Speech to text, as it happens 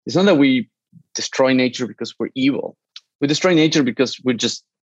It's not that we destroy nature because we're evil. We destroy nature because we just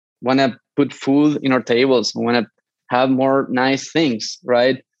want to put food in our tables. We want to have more nice things,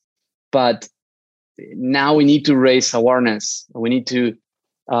 right? But now we need to raise awareness. We need to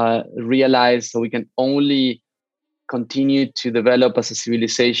realize that we can only continue to develop as a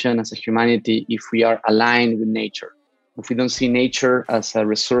civilization, as a humanity, if we are aligned with nature. If we don't see nature as a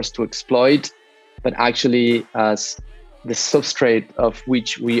resource to exploit, but actually as the substrate of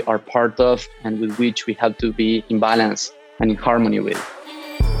which we are part of and with which we have to be in balance and in harmony with.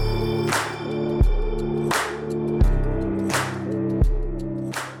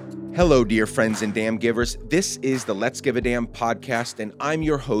 Hello, dear friends and damn givers. This is the Let's Give a Damn podcast, and I'm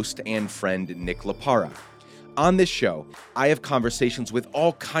your host and friend, Nick Laparra. On this show, I have conversations with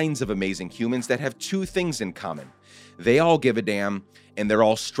all kinds of amazing humans that have two things in common. They all give a damn, and they're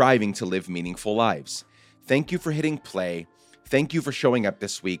all striving to live meaningful lives. Thank you for hitting play. Thank you for showing up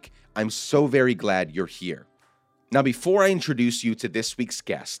this week. I'm so very glad you're here. Now, before I introduce you to this week's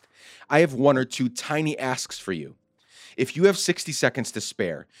guest, I have one or two tiny asks for you. If you have 60 seconds to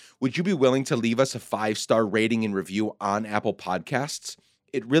spare, would you be willing to leave us a 5-star rating and review on Apple Podcasts?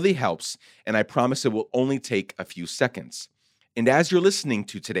 It really helps, and I promise it will only take a few seconds. And as you're listening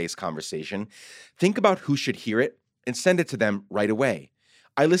to today's conversation, think about who should hear it and send it to them right away.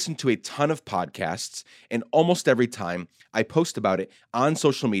 I listen to a ton of podcasts, and almost every time I post about it on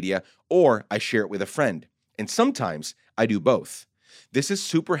social media or I share it with a friend. And sometimes I do both. This is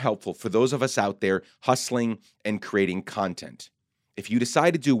super helpful for those of us out there hustling and creating content. If you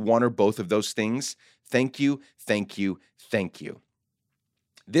decide to do one or both of those things, thank you, thank you, thank you.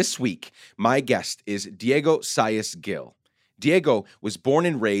 This week, my guest is Diego Saez-Gil. Diego was born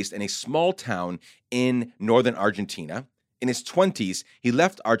and raised in a small town in northern Argentina. In his 20s, he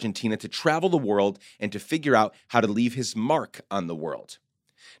left Argentina to travel the world and to figure out how to leave his mark on the world.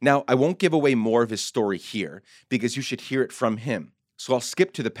 Now, I won't give away more of his story here because you should hear it from him. So I'll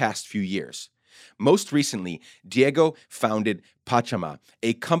skip to the past few years. Most recently, Diego founded Pachama,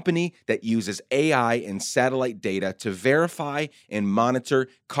 a company that uses AI and satellite data to verify and monitor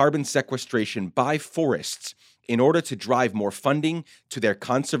carbon sequestration by forests in order to drive more funding to their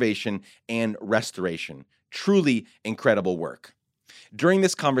conservation and restoration. Truly incredible work. During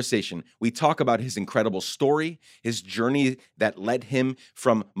this conversation, we talk about his incredible story, his journey that led him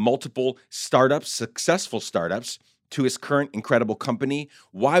from multiple startups, successful startups, to his current incredible company,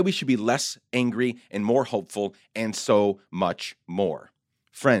 why we should be less angry and more hopeful, and so much more.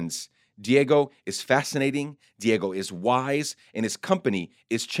 Friends, Diego is fascinating, Diego is wise, and his company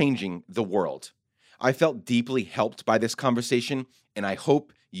is changing the world. I felt deeply helped by this conversation, and I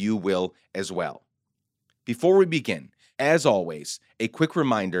hope you will as well. Before we begin, as always, a quick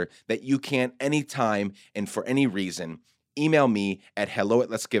reminder that you can anytime and for any reason email me at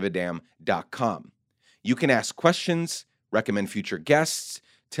hello@letsgiveadamn.com. You can ask questions, recommend future guests,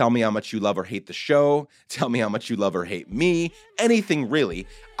 tell me how much you love or hate the show, tell me how much you love or hate me, anything really.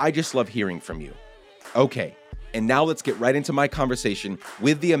 I just love hearing from you. Okay, and now let's get right into my conversation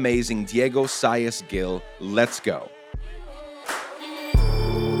with the amazing Diego Saez-Gil. Let's go.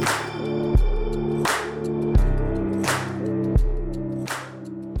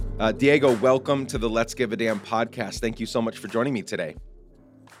 Diego, welcome to the Let's Give a Damn podcast. Thank you so much for joining me today.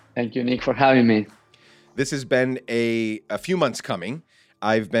 Thank you, Nick, for having me. This has been a few months coming.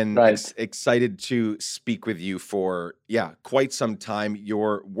 I've been excited to speak with you for, quite some time.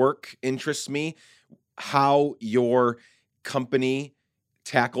 Your work interests me. How your company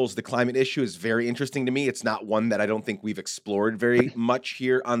tackles the climate issue is very interesting to me. It's not one that I don't think we've explored very much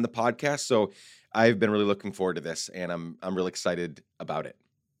here on the podcast. So I've been really looking forward to this, and I'm really excited about it.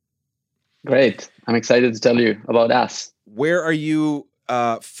 Great. I'm excited to tell you about us. Where are you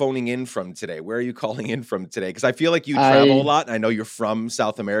phoning in from today? Where are you calling in from today? Because I feel like you travel a lot, and I know you're from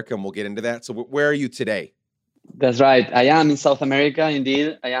South America, and we'll get into that. So where are you today? That's right. I am in South America,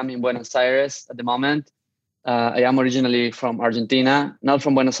 indeed. I am in Buenos Aires at the moment. I am originally from Argentina, not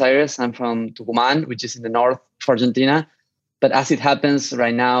from Buenos Aires. I'm from Tucumán, which is in the north of Argentina. But as it happens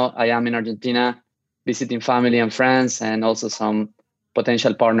right now, I am in Argentina visiting family and friends and also some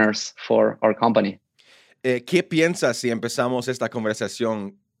potential partners for our company. ¿Qué piensas si empezamos esta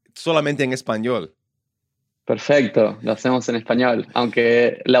conversación solamente en español? Perfecto, lo hacemos en español,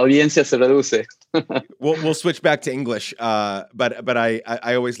 aunque la audiencia se reduce. We'll switch back to English, but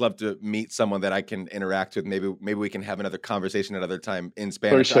I always love to meet someone that I can interact with. Maybe we can have another conversation another time in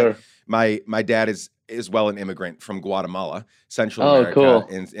Spanish. For sure. My dad is an immigrant from Guatemala, Central America, cool.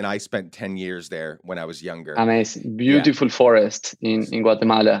 and I spent 10 years there when I was younger. Amazing, beautiful forest in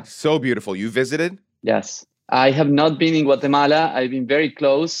Guatemala. So beautiful. You visited? Yes, I have not been in Guatemala. I've been very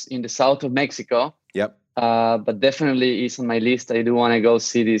close in the south of Mexico, Yep. but definitely is on my list. I do want to go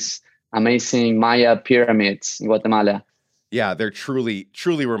see these amazing Maya pyramids in Guatemala. Yeah, they're truly,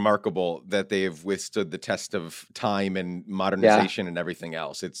 truly remarkable that they've withstood the test of time and Yeah. modernization and everything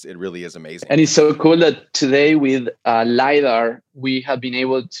else. It really is amazing. And it's so cool that today with LiDAR, we have been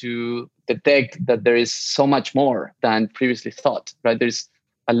able to detect that there is so much more than previously thought, right? There's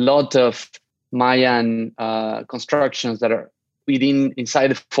a lot of Mayan constructions that are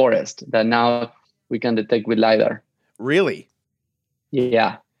inside the forest that now we can detect with LiDAR. Really?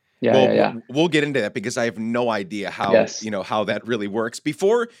 Yeah. Yeah, Well, yeah, yeah. we'll get into that because I have no idea how Yes. how that really works.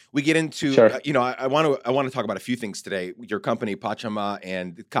 Before we get into, Sure. I want to talk about a few things today. Your company, Pachama,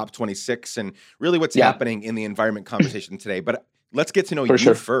 and COP26, and really what's Yeah, happening in the environment conversation today. But let's get to know for you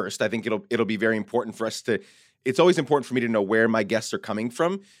sure. first. I think it'll be very important for us to. It's always important for me to know where my guests are coming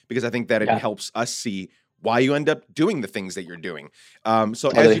from because I think that it Yeah, helps us see why you end up doing the things that you're doing. So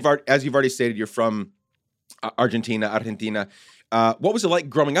totally. as you've already stated, you're from Argentina. What was it like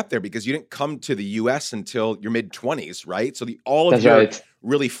growing up there? Because you didn't come to the U.S. until your mid-20s, right? So all of That's your right.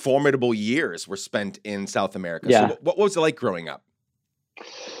 really formidable years were spent in South America. So Yeah. what was it like growing up?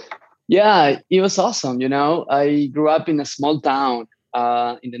 Yeah, it was awesome. I grew up in a small town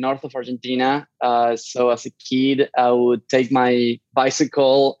in the north of Argentina. So as a kid, I would take my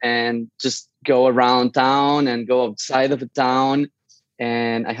bicycle and just go around town and go outside of the town.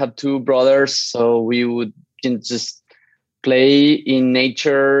 And I have two brothers, so we would just play in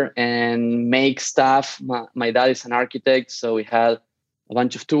nature and make stuff. My dad is an architect, so we had a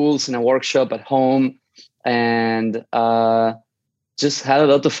bunch of tools in a workshop at home, and just had a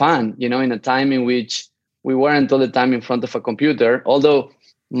lot of fun, in a time in which we weren't all the time in front of a computer. Although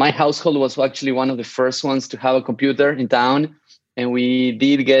my household was actually one of the first ones to have a computer in town. And we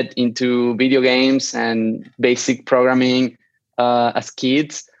did get into video games and basic programming as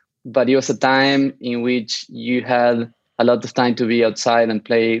kids. But it was a time in which you had a lot of time to be outside and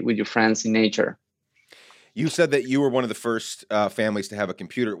play with your friends in nature. You said that you were one of the first families to have a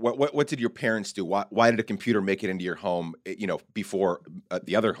computer. What did your parents do? Why did a computer make it into your home? Before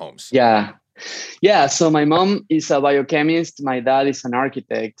the other homes. Yeah. Yeah. So my mom is a biochemist. My dad is an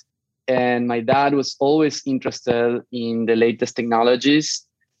architect. And my dad was always interested in the latest technologies.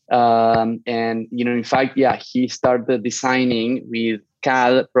 And, in fact, yeah, he started designing with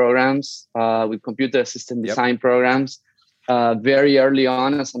CAD programs, with computer assisted Yep. design programs, very early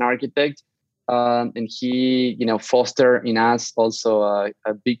on as an architect. And he, fostered in us also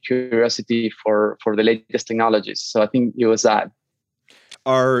a big curiosity for the latest technologies. So I think it was that.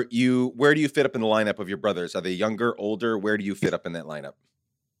 Where do you fit up in the lineup of your brothers? Are they younger, older? Where do you fit up in that lineup?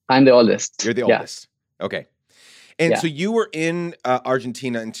 I'm the oldest. You're the Yeah. oldest. Okay. And Yeah. so you were in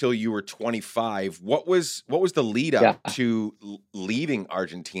Argentina until you were 25. What was the lead up to leaving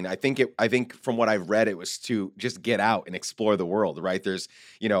Argentina? I think from what I've read, it was to just get out and explore the world, right? There's,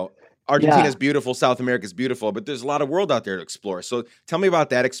 Argentina's beautiful, South America's beautiful, but there's a lot of world out there to explore. So tell me about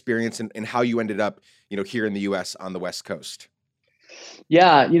that experience and how you ended up, here in the US on the West Coast.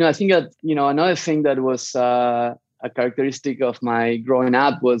 Yeah, I think that, another thing that was a characteristic of my growing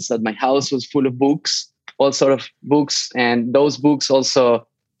up was that my house was full of books, all sort of books. And those books also,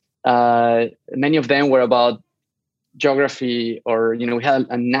 many of them were about geography, or, we had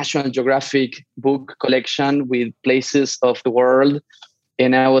a National Geographic book collection with places of the world.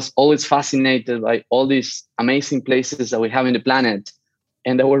 And I was always fascinated by all these amazing places that we have in the planet.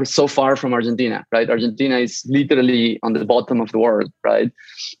 And they were so far from Argentina, right? Argentina is literally on the bottom of the world, right?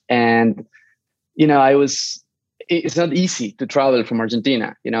 And, it's not easy to travel from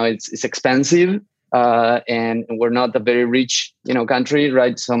Argentina. It's expensive, and we're not a very rich, country,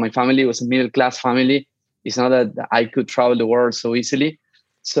 right? So my family was a middle-class family. It's not that I could travel the world so easily.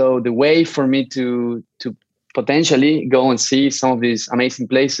 So the way for me to potentially go and see some of these amazing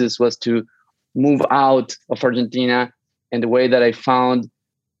places was to move out of Argentina. And the way that I found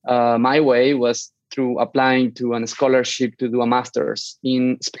my way was through applying to a scholarship to do a master's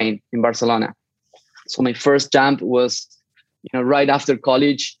in Spain, in Barcelona. So my first jump was, right after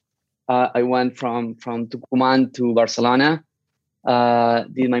college. I went from Tucumán to Barcelona,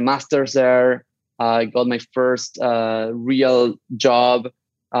 did my master's there. I got my first real job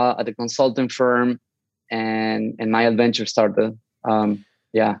at a consulting firm, and my adventure started.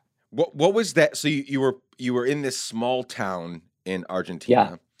 Yeah. What was that? So you were in this small town in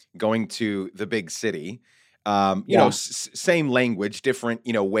Argentina, going to the big city. Same language, different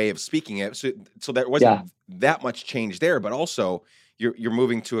way of speaking it. So there wasn't that much change there, but also you're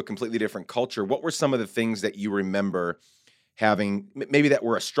moving to a completely different culture. What were some of the things that you remember having maybe that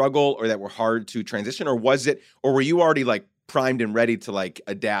were a struggle or that were hard to transition, or were you already like primed and ready to like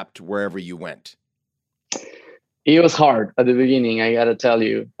adapt wherever you went? It was hard at the beginning, I gotta tell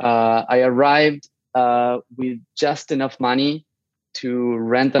you. I arrived with just enough money to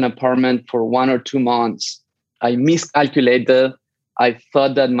rent an apartment for 1 or 2 months. I miscalculated. I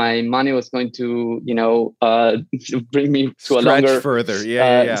thought that my money was going to, bring me to a Stretch longer, further.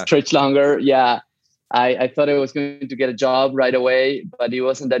 Yeah. stretch longer. Yeah. I thought I was going to get a job right away, but it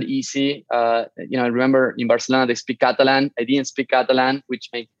wasn't that easy. I remember in Barcelona, they speak Catalan. I didn't speak Catalan, which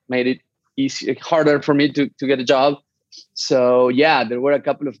made it harder for me to get a job. So yeah, there were a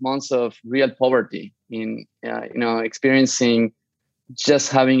couple of months of real poverty in, experiencing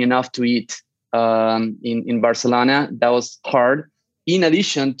just having enough to eat in Barcelona. That was hard. In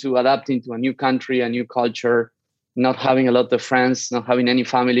addition to adapting to a new country, a new culture, not having a lot of friends, not having any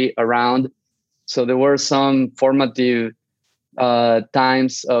family around. So there were some formative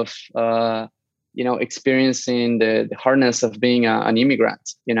times of, experiencing the hardness of being an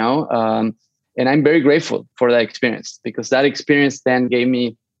immigrant, and I'm very grateful for that experience, because that experience then gave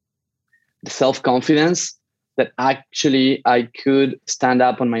me the self-confidence that actually I could stand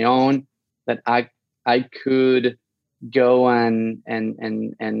up on my own, that I could go and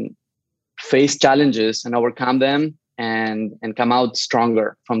face challenges and overcome them and come out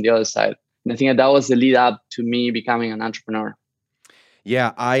stronger from the other side. And I think that was the lead up to me becoming an entrepreneur.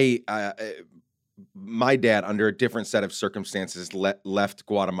 Yeah, my dad, under a different set of circumstances, left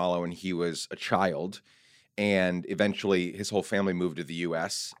Guatemala when he was a child, and eventually his whole family moved to the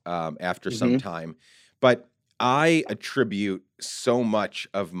U.S. After some time. But I attribute so much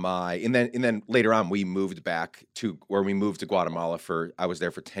of and then later on we moved back to Guatemala I was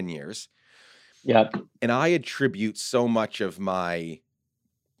there for 10 years. Yeah. And I attribute so much of my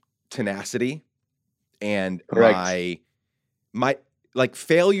tenacity and my like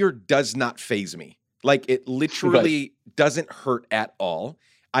failure does not faze me. Like it literally doesn't hurt at all.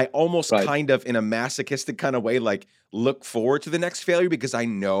 I almost kind of in a masochistic kind of way, like look forward to the next failure, because I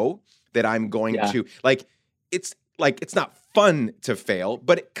know that I'm going to it's not fun to fail,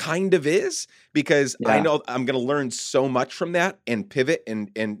 but it kind of is, because I know I'm going to learn so much from that and pivot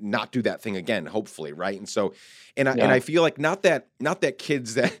and not do that thing again, hopefully. Right. And so, and I feel like not that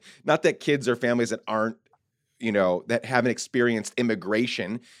kids or families that aren't, that haven't experienced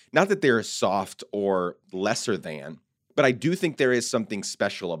immigration, not that they're soft or lesser than, but I do think there is something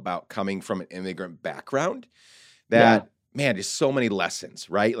special about coming from an immigrant background that, man, there's so many lessons,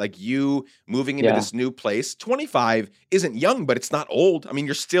 right? Like you moving into this new place, 25 isn't young, but it's not old. I mean,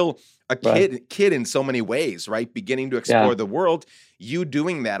 you're still a kid in so many ways, right? Beginning to explore the world. You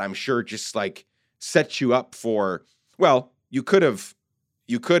doing that, I'm sure, just like sets you up for, well, you could have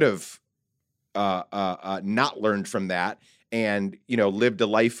not learned from that and, lived a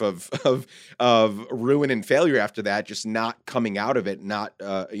life of ruin and failure after that, just not coming out of it, not,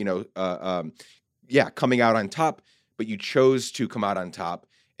 coming out on top, but you chose to come out on top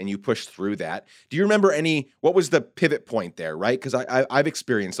and you pushed through that. Do you remember what was the pivot point there, right? Because I've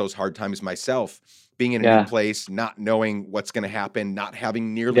experienced those hard times myself, being in a new place, not knowing what's going to happen, not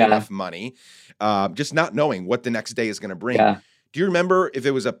having nearly enough money, just not knowing what the next day is going to bring. Yeah. Do you remember if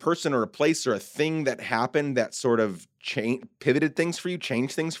it was a person or a place or a thing that happened that sort of pivoted things for you,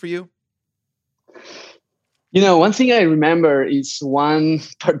 changed things for you? One thing I remember is one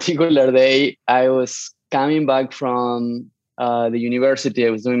particular day I was coming back from the university I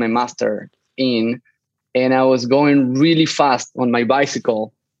was doing my master in, and I was going really fast on my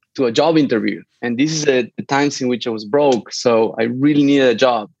bicycle to a job interview. And this is the times in which I was broke, so I really needed a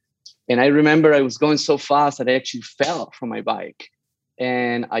job. And I remember I was going so fast that I actually fell from my bike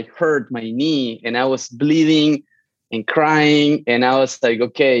and I hurt my knee and I was bleeding and crying. And I was like,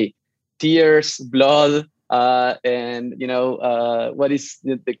 okay, tears, blood. And, what is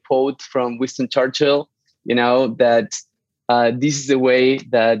the quote from Winston Churchill, that this is the way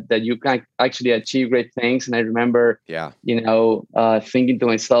that you can actually achieve great things. And I remember, thinking to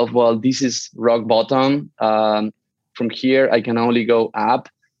myself, well, this is rock bottom. From here, I can only go up.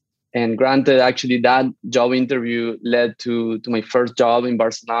 And granted, actually, that job interview led to my first job in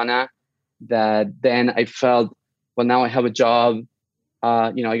Barcelona. That then I felt, well, now I have a job.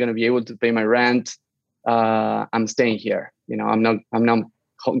 I'm going to be able to pay my rent. I'm staying here. I'm not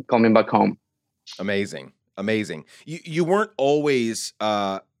coming back home. Amazing. You weren't always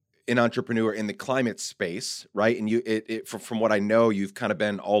an entrepreneur in the climate space, right? And from what I know, you've kind of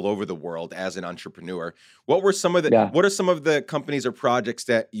been all over the world as an entrepreneur. What are some of the companies or projects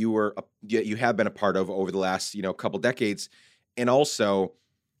that you have been a part of over the last, couple decades? And also,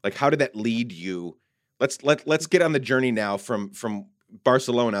 like, how did that lead you, let's get on the journey now from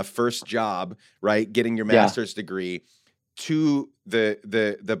Barcelona, first job, right? Getting your master's degree, to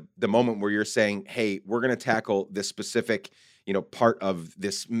the moment where you're saying, hey, we're going to tackle this specific, part of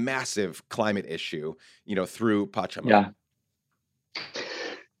this massive climate issue, through Pachamama.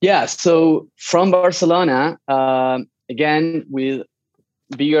 Yeah. So from Barcelona, again, with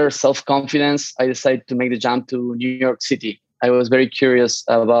bigger self-confidence, I decided to make the jump to New York City. I was very curious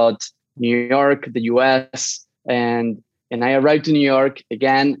about New York, the US, and I arrived to New York,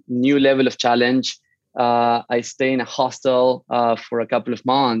 again, new level of challenge. I stayed in a hostel for a couple of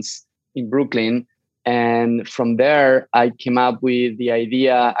months in Brooklyn. And from there, I came up with the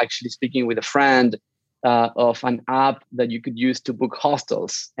idea, actually speaking with a friend, of an app that you could use to book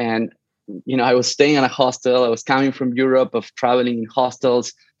hostels. And, I was staying in a hostel. I was coming from Europe of traveling in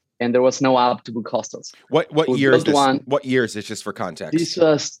hostels, and there was no app to book hostels. What year is this? What year is this, just for context? This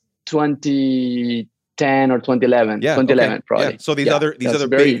was 2010 or 2011. Yeah, 2011 okay. Probably. Yeah. So these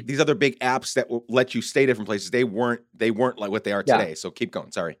other big apps that will let you stay different places, they weren't like what they are today. Yeah. So keep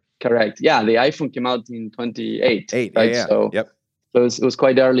going. Sorry. Correct. Yeah, the iPhone came out in 2008. Right? Yeah. So, yep. So it was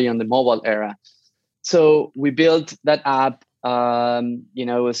quite early on the mobile era. So we built that app.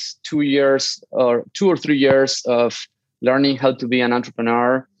 It was 2 or 3 years of learning how to be an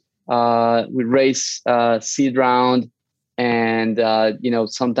entrepreneur. We raised a seed round, and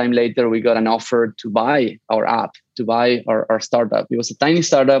sometime later we got an offer to buy our app, to buy our startup. It was a tiny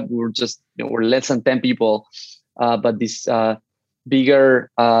startup. We were just we're less than 10 people, but this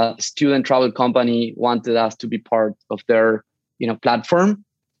bigger student travel company wanted us to be part of their platform.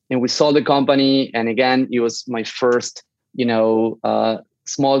 And we sold the company. And again, it was my first,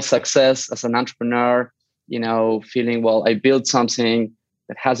 small success as an entrepreneur, feeling, well, I built something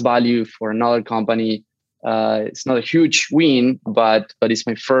that has value for another company. It's not a huge win, but it's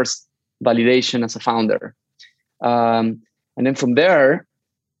my first validation as a founder. And then from there,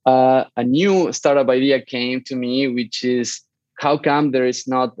 a new startup idea came to me, which is, how come there is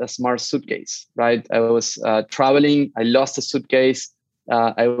not a smart suitcase, right? I was traveling. I lost a suitcase.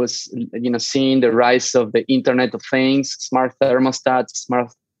 I was, seeing the rise of the Internet of Things, smart thermostats,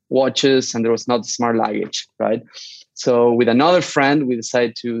 smart watches, and there was not smart luggage, right? So with another friend, we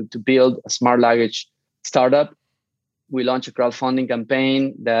decided to build a smart luggage startup. We launched a crowdfunding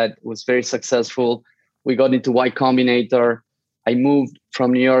campaign that was very successful. We got into Y Combinator. I moved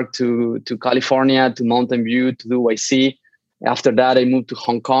from New York to California, to Mountain View, to do YC. After that, I moved to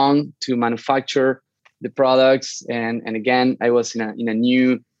Hong Kong to manufacture the products. And again, I was in a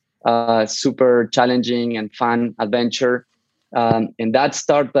new, super challenging and fun adventure. And that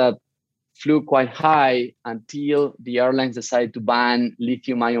startup flew quite high until the airlines decided to ban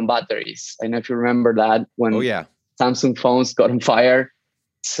lithium-ion batteries. I don't know if you remember that, when Samsung phones got on fire.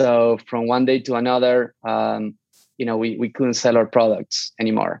 So from one day to another, we couldn't sell our products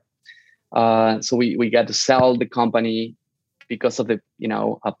anymore. So we got to sell the company. Because of the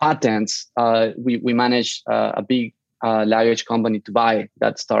patents, we managed a big luggage company to buy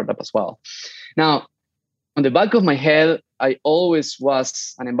that startup as well. Now, on the back of my head, I always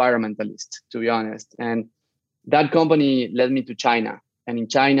was an environmentalist, to be honest. And that company led me to China. And in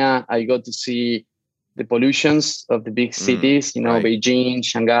China, I got to see the pollutions of the big cities, right. Beijing,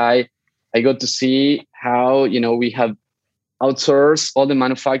 Shanghai. I got to see how, we have outsource all the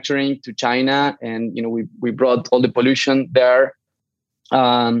manufacturing to China, and we brought all the pollution there,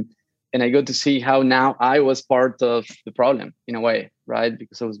 and I got to see how now I was part of the problem in a way, right?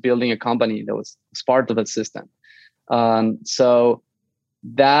 Because I was building a company that was part of that system. So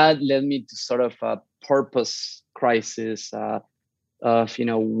that led me to sort of a purpose crisis of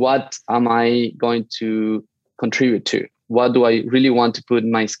what am I going to contribute to? What do I really want to put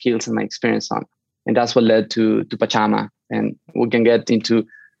my skills and my experience on? And that's what led to Pachama. And we can get into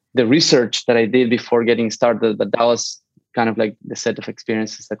the research that I did before getting started, but that was kind of like the set of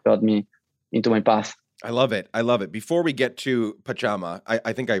experiences that got me into my path. I love it. Before we get to Pachama,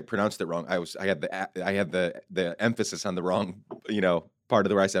 I think I pronounced it wrong. I had the emphasis on the wrong, part of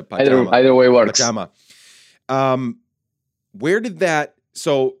the where I said Pachama. Either way works. Pachama. Where did that?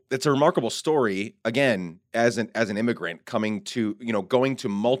 So it's a remarkable story. Again, as an immigrant coming to, going to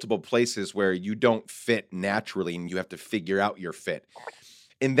multiple places where you don't fit naturally and you have to figure out your fit.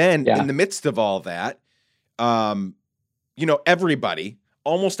 And then in the midst of all that, almost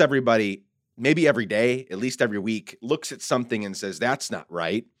everybody, maybe every day, at least every week, looks at something and says, that's not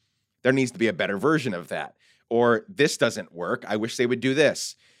right. There needs to be a better version of that. Or this doesn't work. I wish they would do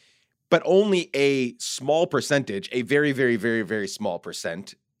this. But only a small percentage, a very, very, very, very small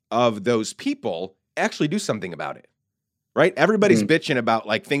percent of those people actually do something about it. right? Everybody's Mm. bitching about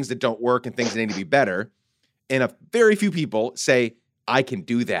like things that don't work and things that need to be better. And a very few people say, I can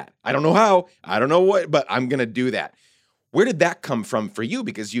do that. I don't know how, I don't know what, but I'm going to do that. Where did that come from for you?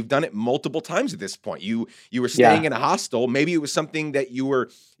 Because you've done it multiple times at this point. You were staying Yeah. in a hostel. Maybe it was something that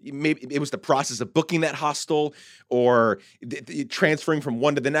maybe it was the process of booking that hostel or transferring from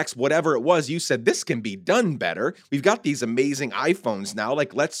one to the next, whatever it was. You said, this can be done better. We've got these amazing iPhones now.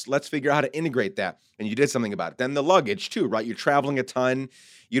 Like, let's figure out how to integrate that. And you did something about it. Then the luggage too, right? You're traveling a ton.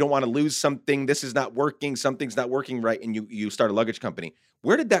 You don't want to lose something. This is not working. Something's not working right. And you start a luggage company.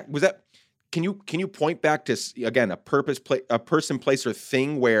 Where did that, was that, can you point back to, again, a person, place, or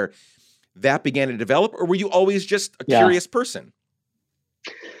thing where that began to develop, or were you always just a curious person?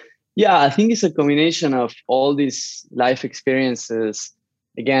 Yeah, I think it's a combination of all these life experiences.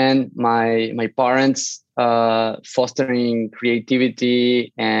 Again, my parents fostering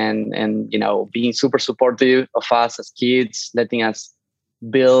creativity and being super supportive of us as kids, letting us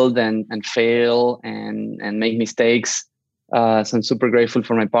build and fail and make mistakes. So I'm super grateful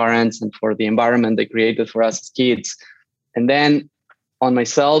for my parents and for the environment they created for us as kids. And then on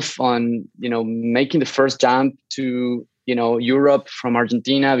myself, on making the first jump to Europe from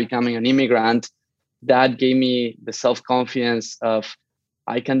Argentina, becoming an immigrant, that gave me the self-confidence of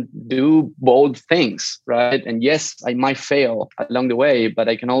I can do both things, right? And yes, I might fail along the way, but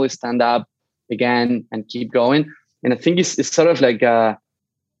I can always stand up again and keep going. And I think it's sort of like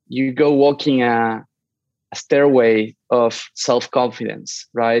you go walking a stairway of self-confidence,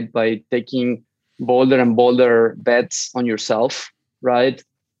 right? By taking bolder and bolder bets on yourself, right?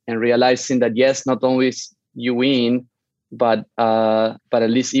 And realizing that yes, not only is you win, but at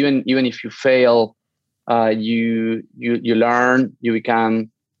least even if you fail, you learn, you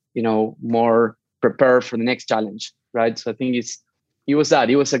become, more prepared for the next challenge, right? So I think it was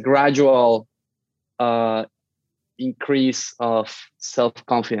a gradual increase of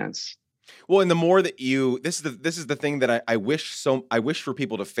self-confidence. Well, and the more that this is the thing that I wish for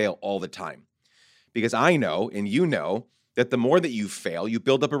people to fail all the time, because I know, and that the more that you fail, you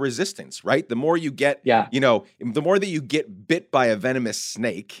build up a resistance, right? The more you get, the more that you get bit by a venomous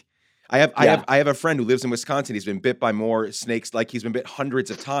snake. I have a friend who lives in Wisconsin. He's been bit by more snakes, like he's been bit hundreds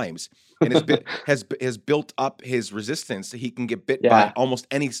of times, and has built up his resistance so he can get bit by almost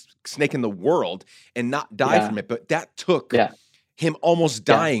any snake in the world and not die from it. But that took him almost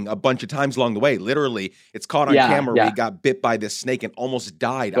dying a bunch of times along the way. Literally, it's caught on camera where he got bit by this snake and almost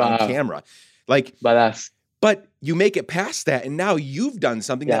died on camera. Like, but you make it past that, and now you've done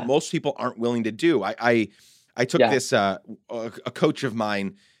something that most people aren't willing to do. I took this, a coach of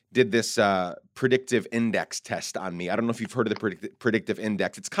mine did this predictive index test on me. I don't know if you've heard of the predictive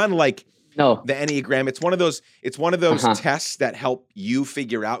index. It's kind of like the Enneagram. It's one of those tests that help you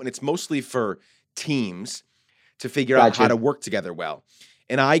figure out, and it's mostly for teams to figure out how to work together well.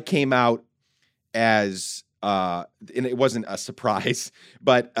 And I came out as, and it wasn't a surprise,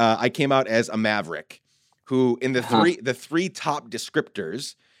 but I came out as a maverick, who in the three top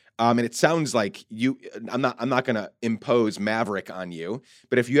descriptors, and it sounds like I'm not going to impose maverick on you,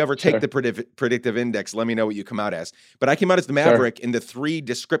 but if you ever take the predictive index, let me know what you come out as. But I came out as the maverick in the three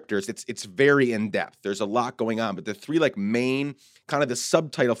descriptors. It's very in depth. There's a lot going on, but the three like main kind of the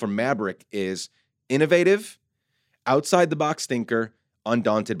subtitle for maverick is innovative, outside the box thinker,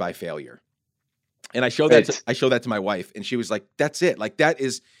 undaunted by failure. And I show that to my wife, and she was like, that's it. Like that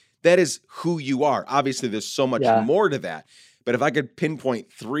is who you are. Obviously there's so much more to that. But if I could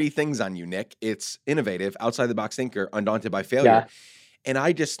pinpoint three things on you, Nick, it's innovative, outside the box thinker, undaunted by failure. Yeah. And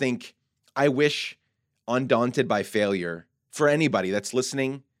I just think I wish undaunted by failure for anybody that's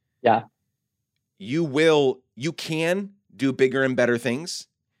listening. Yeah. You can do bigger and better things.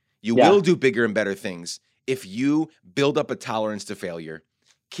 You will do bigger and better things if you build up a tolerance to failure,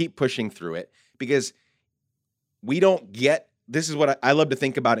 keep pushing through it, because this is what I love to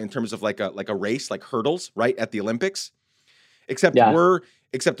think about in terms of like a race, like hurdles, right? At the Olympics. Except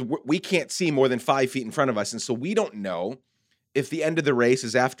we can't see more than 5 feet in front of us. And so we don't know if the end of the race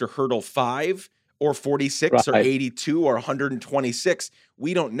is after hurdle 5 or 46 or 82 or 126.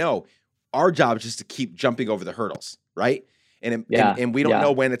 We don't know. Our job is just to keep jumping over the hurdles, right? And we don't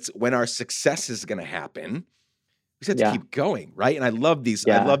know when our success is going to happen. We just have to keep going, right? And I love these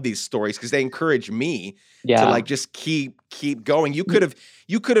stories because they encourage me to like just keep going. You could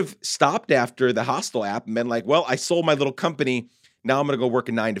have stopped after the Hostel app and been like, well, I sold my little company. Now I'm going to go work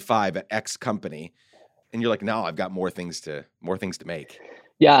a 9 to 5 at X company. And you're like, no, I've got more things to make.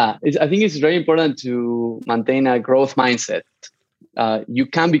 Yeah, I think it's very important to maintain a growth mindset. You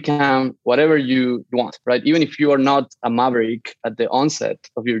can become whatever you want, right? Even if you are not a maverick at the onset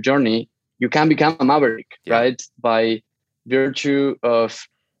of your journey, you can become a maverick, right? By virtue of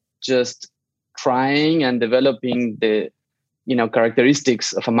just trying and developing the,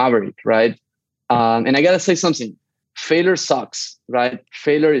 characteristics of a maverick, right? And I gotta say something. Failure sucks, right?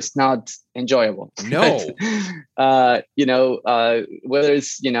 Failure is not enjoyable. No. Right? Whether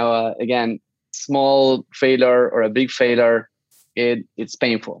it's again, small failure or a big failure, it's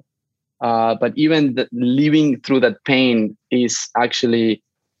painful. But even living through that pain is actually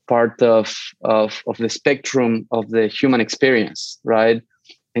part of the spectrum of the human experience, right?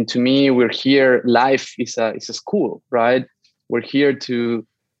 And to me, we're here. Life is a school, right? We're here to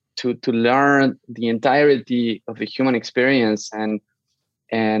learn the entirety of the human experience, and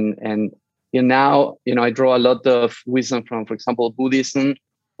now I draw a lot of wisdom from, for example, Buddhism,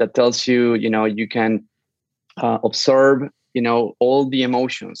 that tells you you can observe all the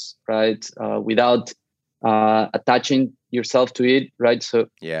emotions, right, without attaching yourself to it, right? So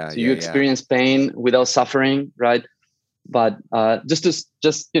you experience pain without suffering, right? But just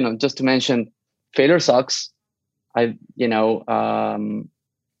to mention, failure sucks. But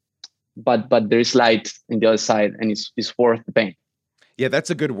there is light in the other side, and it's worth the pain. Yeah, that's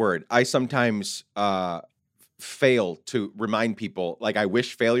a good word. I sometimes fail to remind people, like, I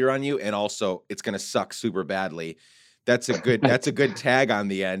wish failure on you, and also it's going to suck super badly. That's a good tag on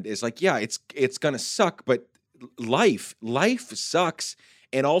the end. Is like, yeah, it's going to suck, but life sucks,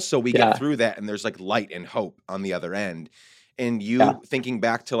 and also we get through that, and there's like light and hope on the other end. And thinking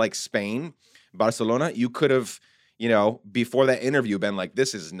back to like Spain, Barcelona, you could have, before that interview, been like,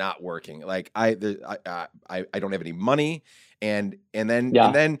 this is not working. Like I don't have any money. And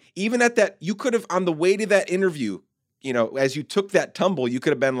then even at that, you could have, on the way to that interview, as you took that tumble, you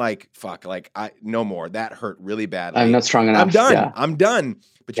could have been like, fuck, like no more. That hurt really badly. I'm not strong enough. I'm done. Yeah. I'm done.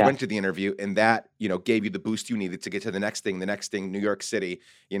 But you went to the interview, and that, gave you the boost you needed to get to the next thing, New York City,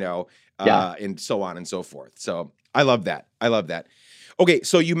 and so on and so forth. So I love that. Okay.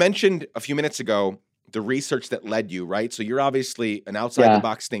 So you mentioned a few minutes ago the research that led you, right? So you're obviously an outside the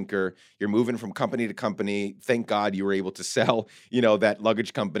box thinker. You're moving from company to company. Thank God you were able to sell, that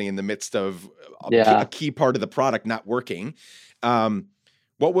luggage company in the midst of a key part of the product not working.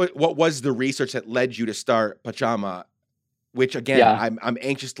 What was the research that led you to start Pachama? Which again, I'm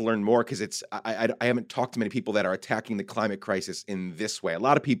anxious to learn more, because I haven't talked to many people that are attacking the climate crisis in this way. A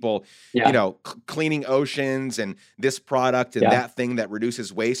lot of people, cleaning oceans and this product and that thing that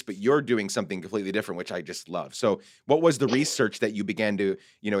reduces waste, but you're doing something completely different, which I just love. So what was the research that you began to,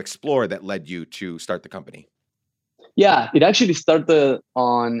 explore that led you to start the company? Yeah, it actually started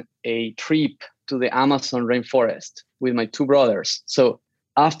on a trip to the Amazon rainforest with my two brothers. So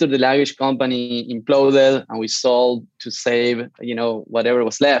after the luggage company imploded and we sold to save, whatever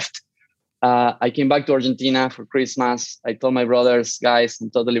was left, I came back to Argentina for Christmas. I told my brothers, guys, I'm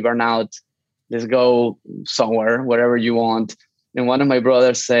totally burnt out. Let's go somewhere, wherever you want. And one of my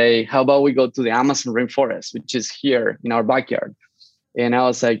brothers say, how about we go to the Amazon rainforest, which is here in our backyard? And I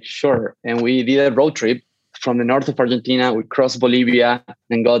was like, sure. And we did a road trip from the north of Argentina. We crossed Bolivia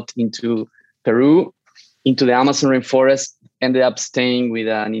and got into Peru, into the Amazon rainforest. Ended up staying with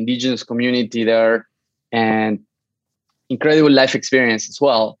an indigenous community there, and incredible life experience as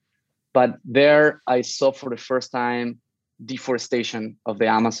well. But there I saw for the first time deforestation of the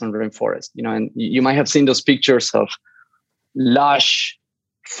Amazon rainforest. And you might have seen those pictures of lush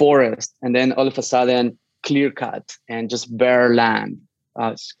forest, and then all of a sudden clear cut and just bare land.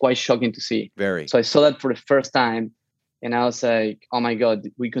 It's quite shocking to see. Very. So I saw that for the first time, and I was like, oh my God,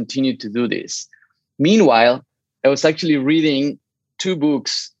 we continue to do this. Meanwhile, I was actually reading two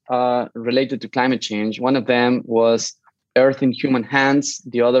books related to climate change. One of them was Earth in Human Hands.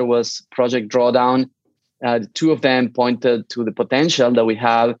 The other was Project Drawdown. The two of them pointed to the potential that we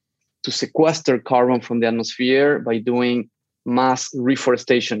have to sequester carbon from the atmosphere by doing mass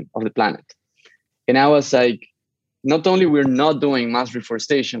reforestation of the planet. And I was like, not only we're not doing mass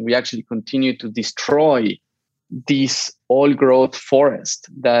reforestation, we actually continue to destroy these old-growth forests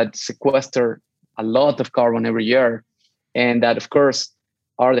that sequester a lot of carbon every year, and that of course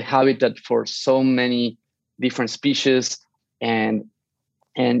are the habitat for so many different species. And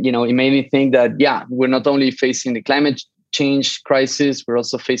it made me think that we're not only facing the climate change crisis, we're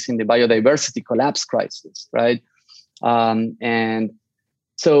also facing the biodiversity collapse crisis, right? And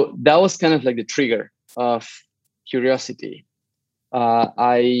so that was kind of like the trigger of curiosity.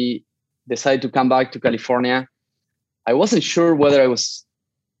 I decided to come back to California. I wasn't sure whether I was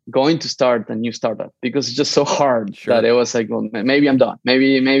going to start a new startup, because it's just so hard that it was like, well, maybe I'm done.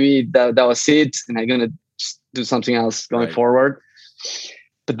 Maybe that was it, and I'm gonna just do something else going forward.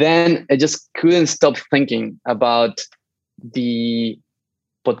 But then I just couldn't stop thinking about the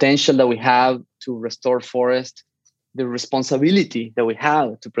potential that we have to restore forest, the responsibility that we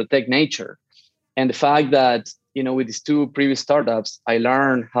have to protect nature. And the fact that, with these two previous startups, I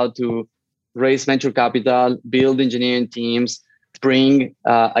learned how to raise venture capital, build engineering teams, bring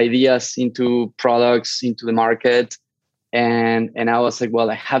ideas into products, into the market. And I was like, well,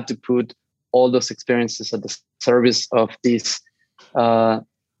 I have to put all those experiences at the service of this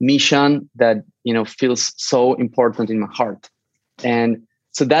mission that, feels so important in my heart. And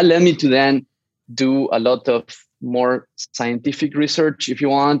so that led me to then do a lot of more scientific research, if you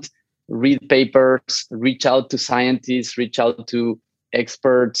want, read papers, reach out to scientists, reach out to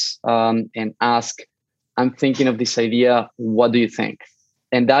experts, and ask, I'm thinking of this idea. What do you think?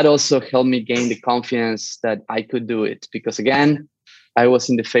 And that also helped me gain the confidence that I could do it. Because again, I was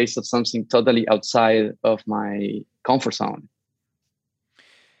in the face of something totally outside of my comfort zone.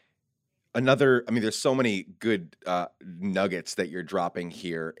 There's so many good nuggets that you're dropping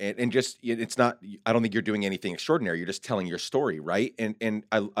here, and just, it's not, I don't think you're doing anything extraordinary. You're just telling your story, right? And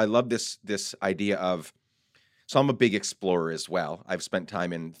I love this idea of, so I'm a big explorer as well. I've spent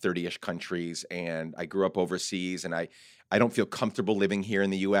time in 30-ish countries, and I grew up overseas, and I don't feel comfortable living here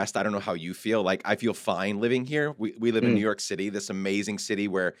in the US. I don't know how you feel. Like, I feel fine living here. We live in New York City, this amazing city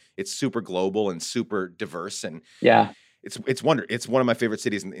where it's super global and super diverse, and yeah. It's one of my favorite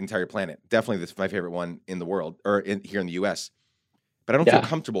cities in the entire planet. Definitely my favorite one in the world, or here in the US. But I don't feel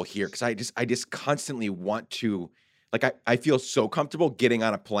comfortable here because I just constantly want to, like, I feel so comfortable getting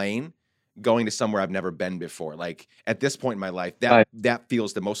on a plane, going to somewhere I've never been before. Like, at this point in my life, that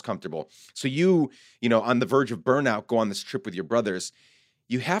feels the most comfortable. So you on the verge of burnout, go on this trip with your brothers.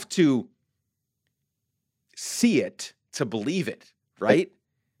 You have to see it to believe it, right?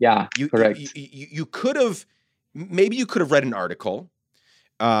 Yeah, correct. You could have. Maybe you could have read an article.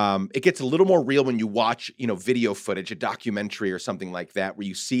 It gets a little more real when you watch, video footage, a documentary or something like that, where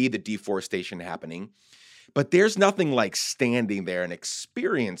you see the deforestation happening. But there's nothing like standing there and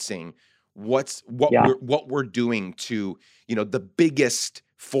experiencing what we're doing to, the biggest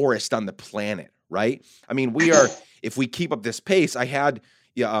forest on the planet, right? I mean, we are, if we keep up this pace, I don't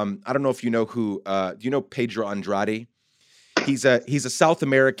know if you know who, do you know Pedro Andrade? He's a South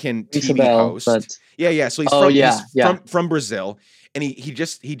American TV host. Yeah. So he's from Brazil, and he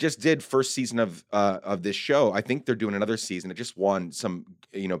just did first season of this show. I think they're doing another season. It just won some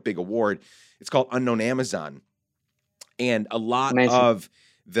big award. It's called Unknown Amazon, and a lot of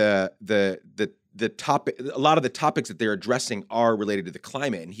the topic, a lot of the topics that they're addressing are related to the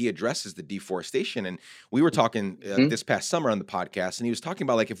climate, and he addresses the deforestation. And we were talking this past summer on the podcast, and he was talking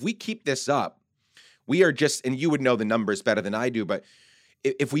about, like, if we keep this up, we are just, and you would know the numbers better than I do, but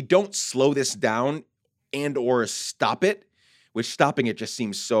if we don't slow this down and or stop it, which stopping it just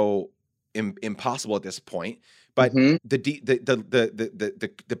seems so impossible at this point, but the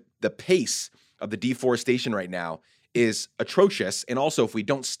pace of the deforestation right now is atrocious. And also, if we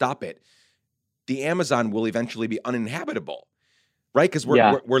don't stop it, the Amazon will eventually be uninhabitable, right? Because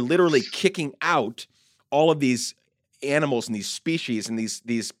we're literally kicking out all of these animals and these species and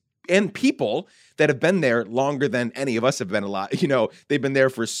these and people that have been there longer than any of us have been alive. They've been there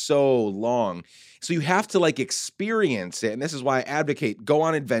for so long. So you have to, like, experience it. And this is why I advocate, go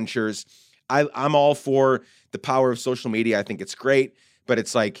on adventures. I'm all for the power of social media. I think it's great, but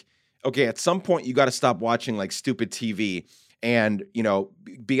it's like, okay, at some point you got to stop watching, like, stupid TV and,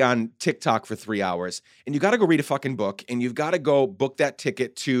 be on TikTok for 3 hours, and you got to go read a fucking book, and you've got to go book that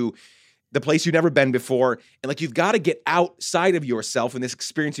ticket to the place you've never been before. And, like, you've got to get outside of yourself and this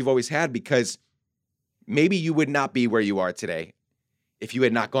experience you've always had, because maybe you would not be where you are today if you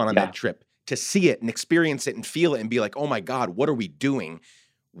had not gone on that trip to see it and experience it and feel it and be like, oh my God, what are we doing?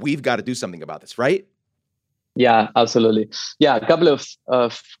 We've got to do something about this, right? Yeah, absolutely. Yeah, a couple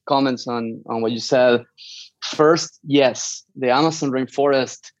of comments on what you said. First, yes, the Amazon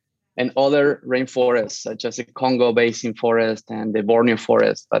rainforest and other rainforests, such as the Congo Basin forest and the Borneo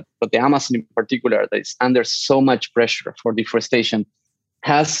forest, but the Amazon in particular, that is under so much pressure for deforestation,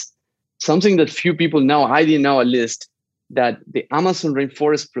 has something that few people know. I didn't know, at least, that the Amazon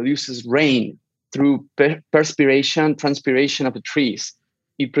rainforest produces rain through transpiration of the trees.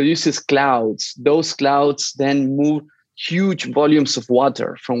 It produces clouds. Those clouds then move huge volumes of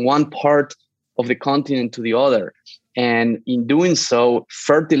water from one part of the continent to the other. And in doing so,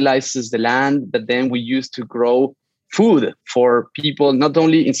 fertilizes the land that then we use to grow food for people, not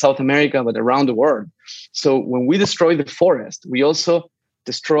only in South America, but around the world. So when we destroy the forest, we also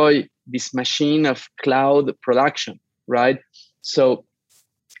destroy this machine of cloud production, right? So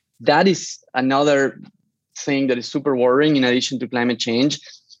that is another thing that is super worrying, in addition to climate change.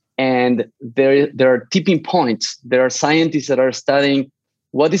 And there are tipping points. There are scientists that are studying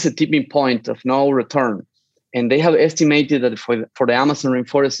what is a tipping point of no return. and they have estimated that for the Amazon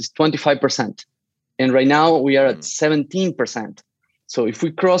rainforest is 25%. And right now we are at 17%. So if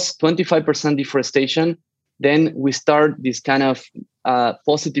we cross 25% deforestation, then we start this kind of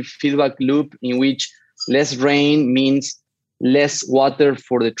positive feedback loop in which less rain means less water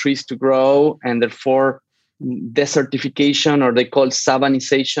for the trees to grow, and therefore desertification, or they call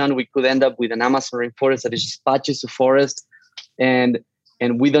savanization. We could end up with an Amazon rainforest that is just patches of forest, and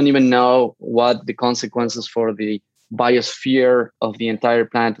we don't even know what the consequences for the biosphere of the entire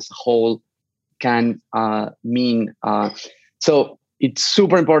planet as a whole can mean. So it's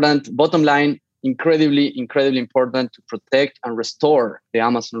super important. Bottom line, incredibly important to protect and restore the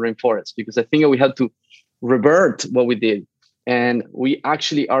Amazon rainforest, because I think we have to revert what we did. And we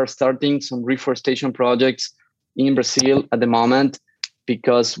actually are starting some reforestation projects in Brazil at the moment,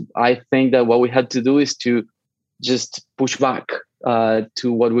 because I think that what we had to do is to just push back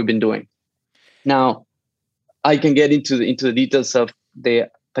to what we've been doing. Now, I can get into the details of the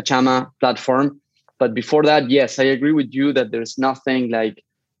Pachama platform, but before that, yes, I agree with you that there's nothing like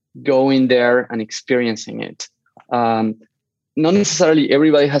going there and experiencing it. Not necessarily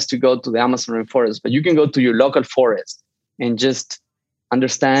everybody has to go to the Amazon rainforest, but you can go to your local forest and just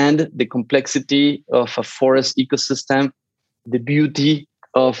understand the complexity of a forest ecosystem, the beauty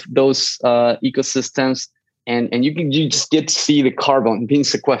of those ecosystems, and you just get to see the carbon being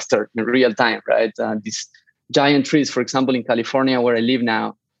sequestered in real time, right? These giant trees, for example, in California, where I live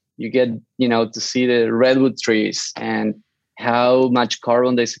now, you get to see the redwood trees and how much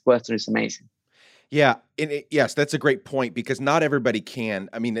carbon they sequester is amazing. Yeah. Yes, that's a great point, because not everybody can.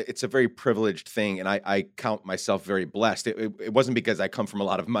 I mean, it's a very privileged thing, and I count myself very blessed. It wasn't because I come from a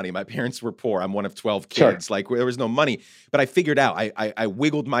lot of money. My parents were poor. I'm one of 12 kids. Sure. Like, there was no money. But I figured out, I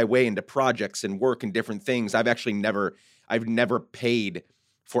wiggled my way into projects and work and different things. I've never paid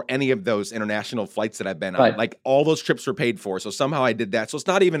for any of those international flights that I've been on. Right. Like, all those trips were paid for. So somehow I did that. So it's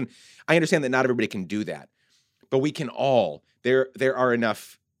not even, I understand that not everybody can do that. But we can all. There are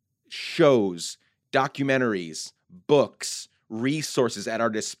enough shows, documentaries, books, resources at our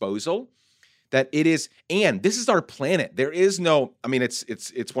disposal that it is, and this is our planet. There is no, I mean,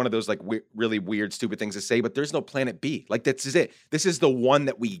 it's one of those like really weird, stupid things to say, but there's no planet B. Like, this is it. This is the one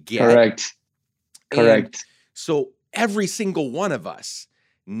that we get. Correct. And so every single one of us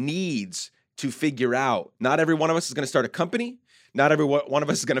needs to figure out, not every one of us is going to start a company. Not every one of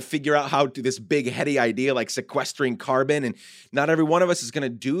us is going to figure out how to this big heady idea like sequestering carbon, and not every one of us is going to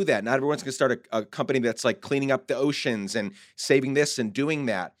do that. Not everyone's going to start a company that's like cleaning up the oceans and saving this and doing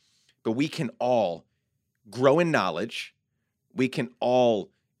that. But we can all grow in knowledge. We can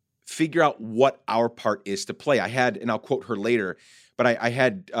all figure out what our part is to play. I had, and I'll quote her later, but I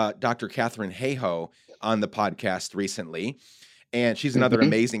had Dr. Katharine Hayhoe on the podcast recently, and she's another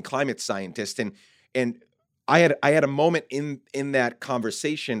amazing climate scientist. And I had a moment in that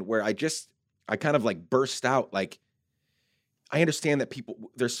conversation where I kind of like burst out. Like, I understand that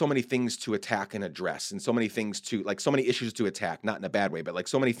there's so many things to attack and address, and so many things so many issues to attack, not in a bad way, but like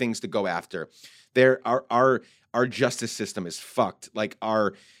so many things to go after. Our justice system is fucked. Like,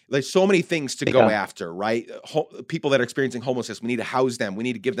 there's so many things to go after, right? People that are experiencing homelessness, we need to house them. We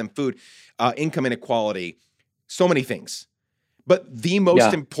need to give them food, income inequality, so many things. But the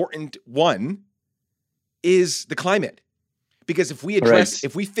most important one is the climate. Because if we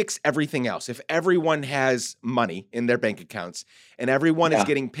if we fix everything else, if everyone has money in their bank accounts and everyone is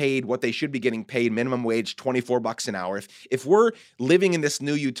getting paid what they should be getting paid, minimum wage, $24 an hour, if we're living in this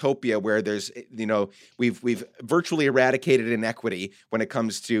new utopia where there's, we've virtually eradicated inequity when it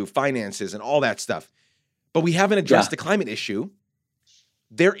comes to finances and all that stuff, but we haven't addressed the climate issue,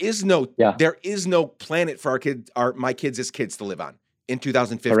 there is no planet for my kids' kids to live on in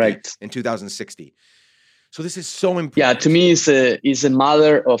 2050, in 2060. So this is so important. Yeah, to me, is a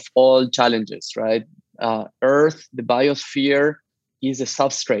mother of all challenges, right? Earth, the biosphere, is a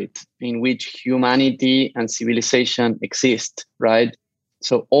substrate in which humanity and civilization exist, right?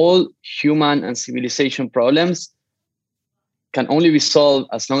 So all human and civilization problems can only be solved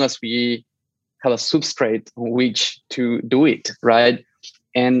as long as we have a substrate on which to do it, right?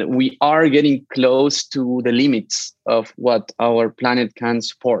 And we are getting close to the limits of what our planet can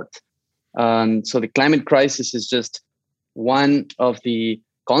support. So the climate crisis is just one of the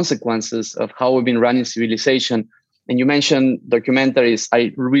consequences of how we've been running civilization. And you mentioned documentaries.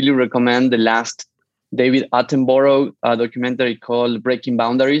 I really recommend the last David Attenborough documentary called Breaking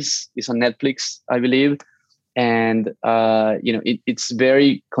Boundaries. It's on Netflix, I believe. And, it's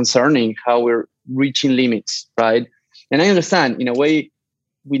very concerning how we're reaching limits, right? And I understand, in a way,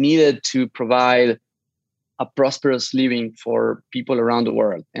 we needed to provide a prosperous living for people around the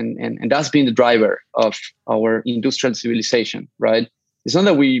world. And that's been the driver of our industrial civilization, right? It's not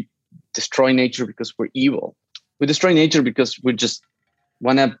that we destroy nature because we're evil. We destroy nature because we just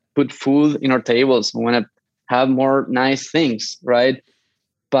want to put food in our tables. We want to have more nice things, right?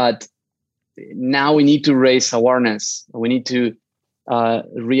 But now we need to raise awareness. We need to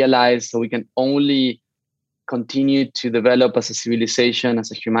realize that we can only continue to develop as a civilization,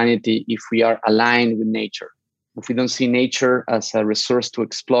 as a humanity, if we are aligned with nature. If we don't see nature as a resource to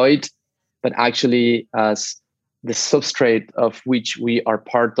exploit, but actually as the substrate of which we are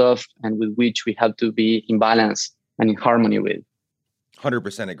part of and with which we have to be in balance and in harmony with.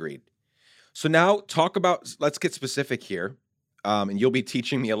 100% agreed. So now let's get specific here. And you'll be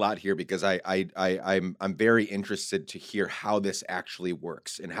teaching me a lot here because I'm very interested to hear how this actually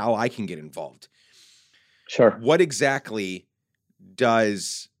works and how I can get involved. Sure. What exactly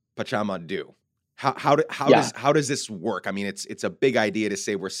does Pachama do? How does this work? I mean, it's a big idea to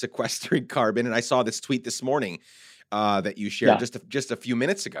say we're sequestering carbon, and I saw this tweet this morning that you shared just a few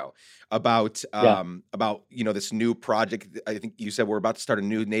minutes ago about this new project. I think you said we're about to start a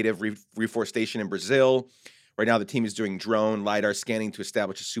new native reforestation in Brazil. Right now, the team is doing drone LiDAR scanning to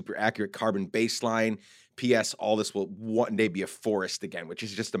establish a super accurate carbon baseline. P.S. All this will one day be a forest again, which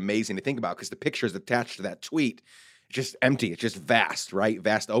is just amazing to think about because the pictures attached to that tweet, it's just empty. It's just vast, right?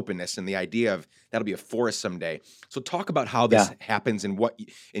 Vast openness, and the idea of that'll be a forest someday. So talk about how this happens and what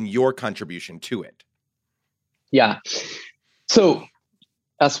in your contribution to it. Yeah. So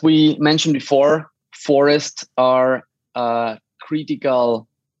as we mentioned before, forests are a critical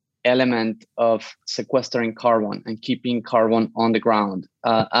element of sequestering carbon and keeping carbon on the ground.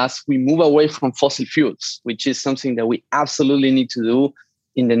 As we move away from fossil fuels, which is something that we absolutely need to do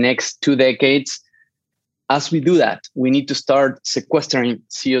in the next 2 decades, as we do that, we need to start sequestering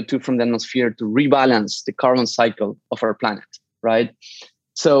CO2 from the atmosphere to rebalance the carbon cycle of our planet, right?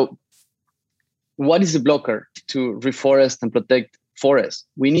 So what is the blocker to reforest and protect forests?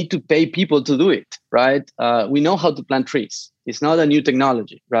 We need to pay people to do it, right? We know how to plant trees. It's not a new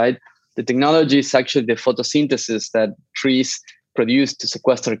technology, right? The technology is actually the photosynthesis that trees produce to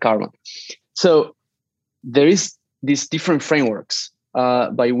sequester carbon. So there is these different frameworks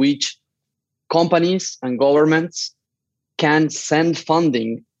by which companies and governments can send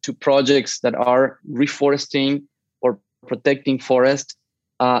funding to projects that are reforesting or protecting forests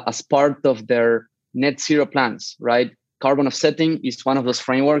as part of their net zero plans, right? Carbon offsetting is one of those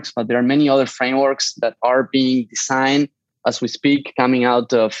frameworks, but there are many other frameworks that are being designed as we speak, coming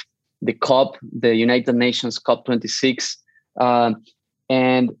out of the COP, the United Nations COP26.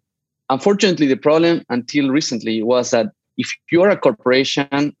 And unfortunately, the problem until recently was that if you're a corporation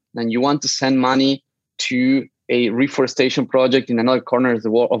and you want to send money to a reforestation project in another corner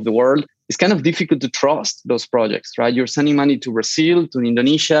of the world, it's kind of difficult to trust those projects, right? You're sending money to Brazil, to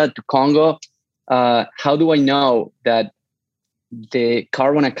Indonesia, to Congo. How do I know that the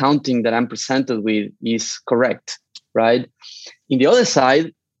carbon accounting that I'm presented with is correct, right? In the other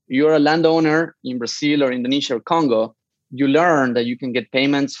side, you're a landowner in Brazil or Indonesia or Congo, you learn that you can get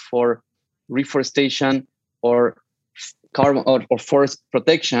payments for reforestation or carbon or forest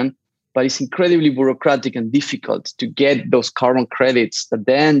protection, but it's incredibly bureaucratic and difficult to get those carbon credits that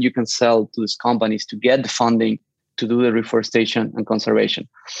then you can sell to these companies to get the funding to do the reforestation and conservation.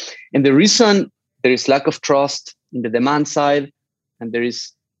 And the reason there is lack of trust in the demand side and there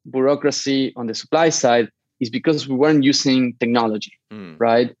is bureaucracy on the supply side is because we weren't using technology,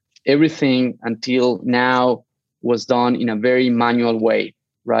 right? Everything until now was done in a very manual way,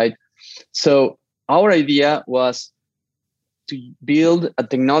 right? So our idea was to build a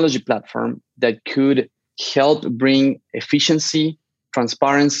technology platform that could help bring efficiency,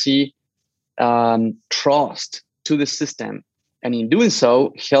 transparency, trust to the system. And in doing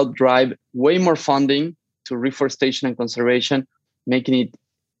so, help drive way more funding to reforestation and conservation, making it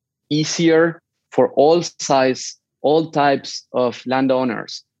easier for all types of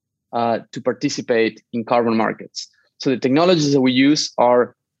landowners to participate in carbon markets. So the technologies that we use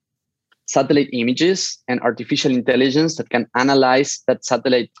are satellite images and artificial intelligence that can analyze that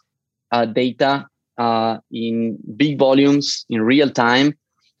satellite data in big volumes in real time,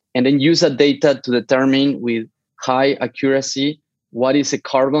 and then use that data to determine with high accuracy what is the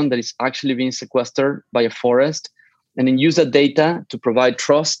carbon that is actually being sequestered by a forest, and then use that data to provide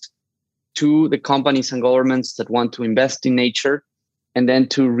trust to the companies and governments that want to invest in nature, and then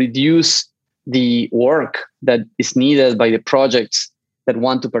to reduce the work that is needed by the projects that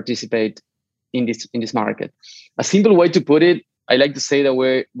want to participate in this market. A simple way to put it, I like to say that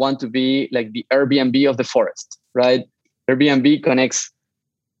we want to be like the Airbnb of the forest, right? Airbnb connects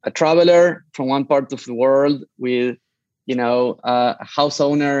a traveler from one part of the world with, a house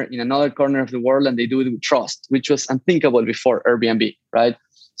owner in another corner of the world, and they do it with trust, which was unthinkable before Airbnb, right?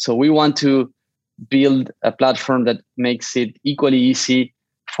 So we want to build a platform that makes it equally easy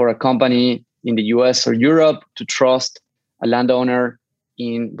for a company in the US or Europe to trust a landowner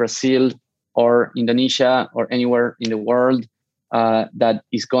in Brazil or Indonesia or anywhere in the world that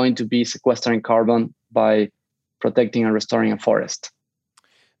is going to be sequestering carbon by protecting and restoring a forest.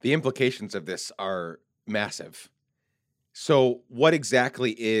 The implications of this are massive. So what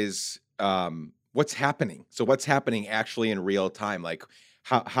exactly is what's happening? So what's happening actually in real time? Like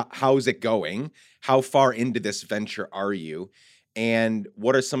how is it going? How far into this venture are you? And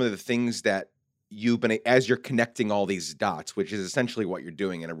what are some of the things that you've been, as you're connecting all these dots, which is essentially what you're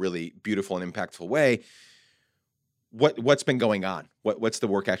doing in a really beautiful and impactful way, what's been going on? What's the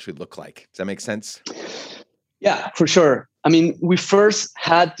work actually look like? Does that make sense? Yeah, for sure. I mean, we first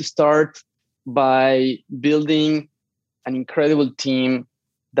had to start by building an incredible team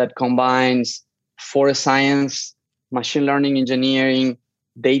that combines forest science, machine learning engineering,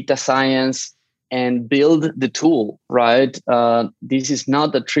 data science, and build the tool, right? This is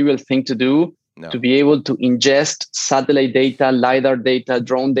not a trivial thing to do. No. To be able to ingest satellite data, LiDAR data,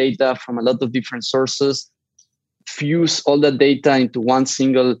 drone data from a lot of different sources, fuse all that data into one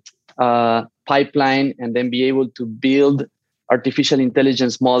single pipeline, and then be able to build artificial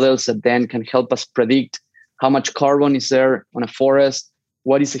intelligence models that then can help us predict how much carbon is there on a forest,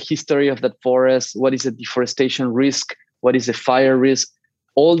 what is the history of that forest, what is the deforestation risk, what is the fire risk.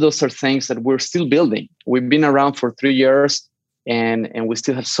 All those are things that we're still building. We've been around for 3 years, and we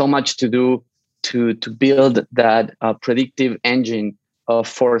still have so much to do to build that predictive engine of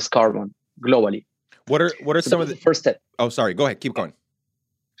forest carbon globally. What are some of the first step? Oh, sorry. Go ahead. Keep going.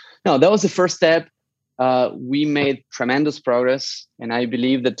 No, that was the first step. We made tremendous progress, and I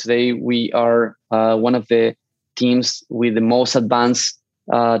believe that today we are one of the teams with the most advanced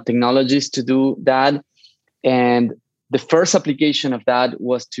technologies to do that. And the first application of that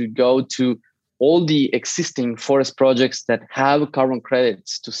was to go to all the existing forest projects that have carbon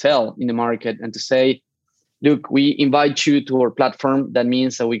credits to sell in the market and to say, look, we invite you to our platform. That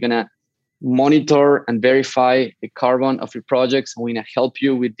means that we're going to monitor and verify the carbon of your projects, and we're going to help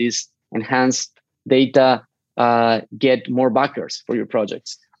you with this enhanced data, get more backers for your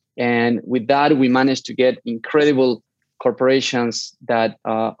projects. And with that, we managed to get incredible corporations that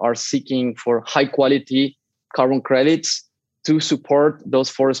are seeking for high quality carbon credits to support those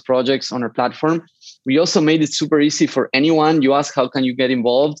forest projects on our platform. We also made it super easy for anyone. You ask, how can you get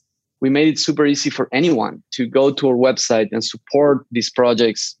involved? We made it super easy for anyone to go to our website and support these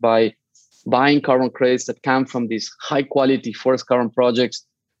projects by buying carbon credits that come from these high quality forest carbon projects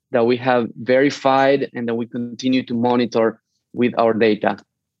that we have verified and that we continue to monitor with our data.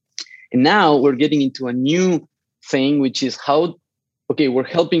 And now we're getting into a new thing, which is we're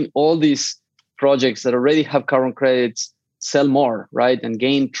helping all these projects that already have carbon credits sell more, right? And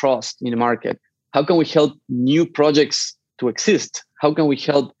gain trust in the market. How can we help new projects to exist? How can we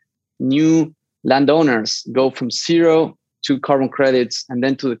help new landowners go from zero to carbon credits and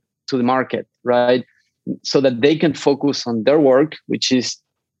then to the market, right? So that they can focus on their work, which is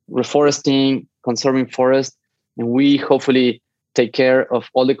reforesting, conserving forest, and we hopefully take care of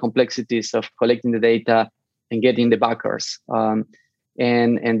all the complexities of collecting the data and getting the backers.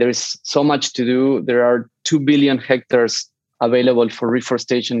 And there's so much to do. There are 2 billion hectares available for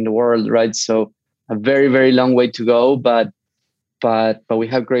reforestation in the world, right? So a very, very long way to go, but we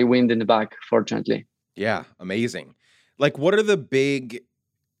have great wind in the back, fortunately. Yeah, amazing. Like, what are the big,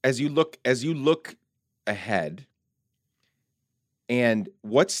 as you look ahead, and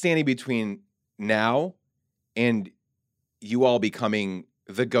what's standing between now and you all becoming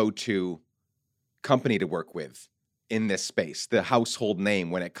the go-to company to work with in this space, the household name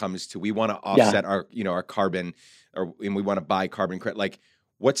when it comes to, we want to offset our carbon, and we want to buy carbon credit. Like,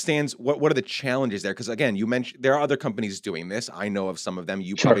 what are the challenges there? Because again, you mentioned there are other companies doing this. I know of some of them.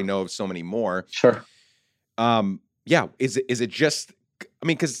 You probably know of so many more. Sure. Is it just, I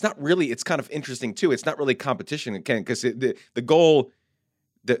mean, because it's not really, it's kind of interesting too. It's not really competition, again, because the goal,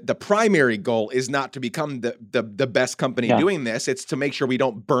 the primary goal is not to become the best company doing this. It's to make sure we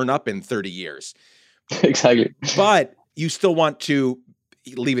don't burn up in 30 years. Exactly. But you still want to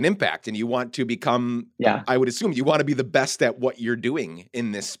leave an impact, and you want to become, I would assume you want to be the best at what you're doing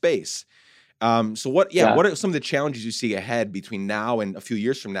in this space. So what are some of the challenges you see ahead between now and a few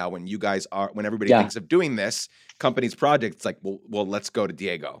years from now when you guys when everybody thinks of doing this company's project? It's like, well, let's go to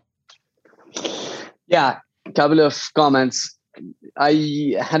Diego. Yeah. A couple of comments. I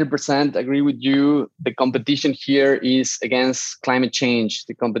 100% agree with you. The competition here is against climate change.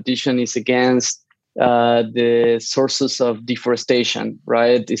 The competition is against the sources of deforestation,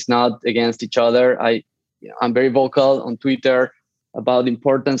 right? It's not against each other. I'm very vocal on Twitter about the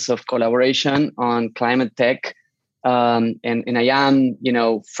importance of collaboration on climate tech. And I am,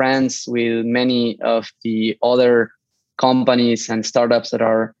 friends with many of the other companies and startups that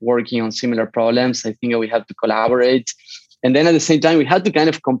are working on similar problems. I think that we have to collaborate. And then at the same time, we had to kind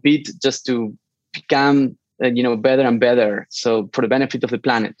of compete just to become, better and better. So for the benefit of the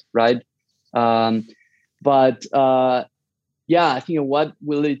planet, right? But I think what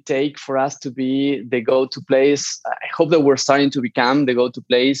will it take for us to be the go-to place? I hope that we're starting to become the go-to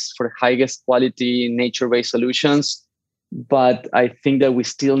place for the highest quality nature-based solutions. But I think that we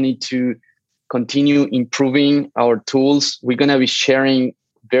still need to continue improving our tools. We're going to be sharing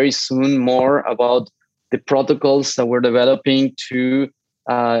very soon more about the protocols that we're developing to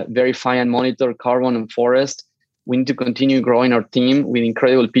verify and monitor carbon and forest. We need to continue growing our team with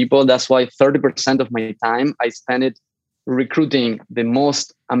incredible people. That's why 30% of my time I spend it recruiting the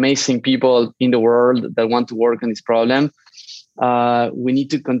most amazing people in the world that want to work on this problem. We need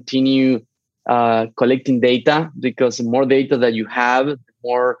to continue collecting data, because the more data that you have,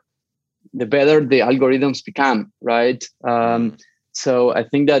 the better the algorithms become, right? So I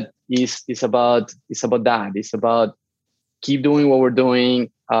think that is about that. It's about keep doing what we're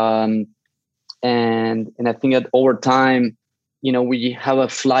doing, and I think that over time, we have a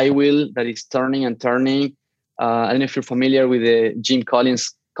flywheel that is turning and turning. I don't know if you're familiar with the Jim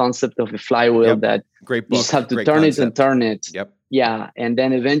Collins concept of the flywheel. Yep. That great book. You just have to Great turn concept. it and turn it. Yep. Yeah, and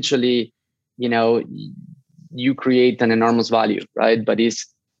then eventually, you create an enormous value, right? But it's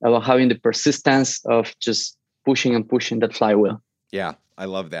about having the persistence of just pushing and pushing that flywheel. Yeah, I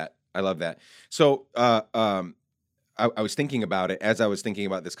love that. So I was thinking about it as I was thinking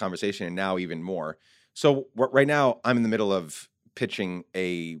about this conversation, and now even more. So right now, I'm in the middle of pitching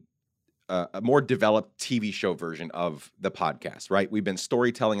a more developed TV show version of the podcast, right? We've been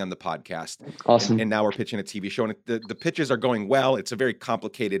storytelling on the podcast. Awesome. And now we're pitching a TV show, and the pitches are going well. It's a very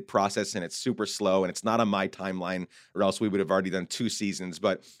complicated process, and it's super slow, and it's not on my timeline, or else we would have already done 2 seasons.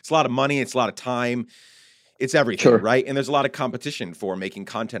 But it's a lot of money. It's a lot of time. It's everything, sure. Right? And there's a lot of competition for making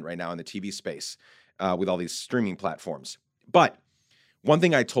content right now in the TV space with all these streaming platforms. But one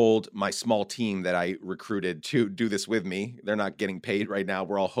thing I told my small team that I recruited to do this with me, they're not getting paid right now.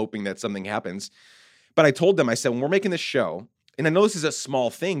 We're all hoping that something happens. But I told them, I said, when we're making this show, and I know this is a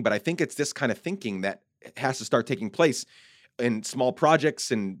small thing, but I think it's this kind of thinking that has to start taking place in small projects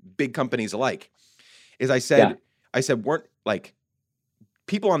and big companies alike. Is I said, weren't like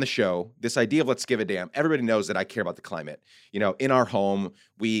people on the show, this idea of let's give a damn, everybody knows that I care about the climate. In our home,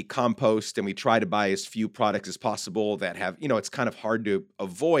 we compost and we try to buy as few products as possible that have, it's kind of hard to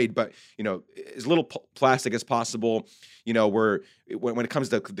avoid, but, as little plastic as possible. When it comes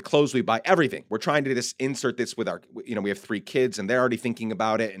to the clothes we buy, everything, we're trying to just insert this with our, we have 3 kids and they're already thinking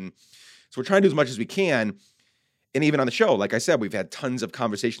about it. And so we're trying to do as much as we can. And even on the show, like I said, we've had tons of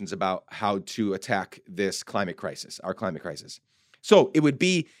conversations about how to attack this climate crisis, our climate crisis. So it would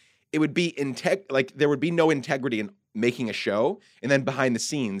be there would be no integrity in making a show. And then behind the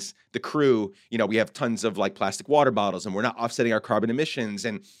scenes, the crew, we have tons of like plastic water bottles, and we're not offsetting our carbon emissions.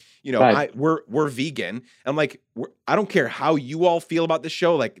 And, right. we're vegan. I'm like, I don't care how you all feel about the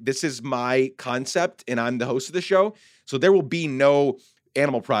show. Like, this is my concept and I'm the host of the show. So there will be no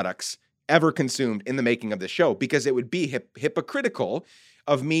animal products ever consumed in the making of the show, because it would be hypocritical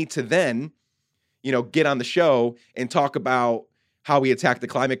of me to then, get on the show and talk about how we attack the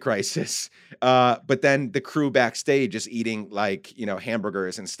climate crisis. But then the crew backstage is eating like,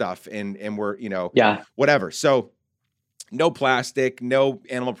 hamburgers and stuff. And we're, whatever. So no plastic, no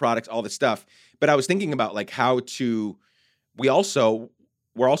animal products, all this stuff. But I was thinking about like we're also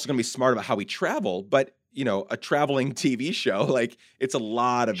going to be smart about how we travel, but a traveling TV show, like it's a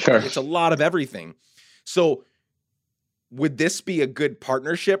lot of, It's a lot of everything. So would this be a good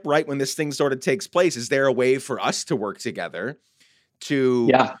partnership, right? When this thing sort of takes place, is there a way for us to work together to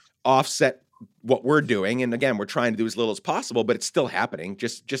offset what we're doing? And again, we're trying to do as little as possible, but it's still happening.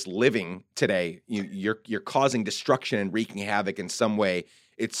 Just living today, you're causing destruction and wreaking havoc in some way.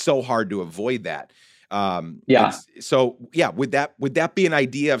 It's so hard to avoid that. Would that be an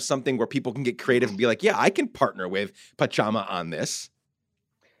idea of something where people can get creative and be like, I can partner with Pachama on this?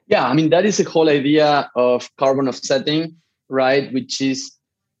 Yeah, I mean, that is the whole idea of carbon offsetting, right? Which is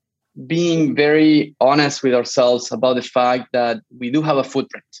being very honest with ourselves about the fact that we do have a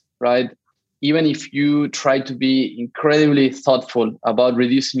footprint, right? Even if you try to be incredibly thoughtful about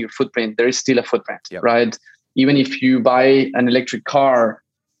reducing your footprint, there is still a footprint, right? even if you buy an electric car,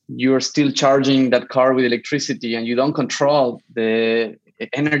 you're still charging that car with electricity and you don't control the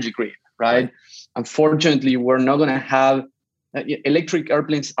energy grid, right? Unfortunately, we're not going to have electric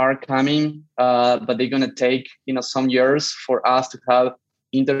airplanes are coming, but they're going to take some years for us to have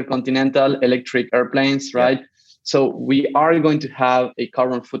intercontinental electric airplanes, right? Yeah. So we are going to have a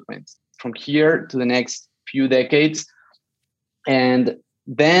carbon footprint from here to the next few decades. And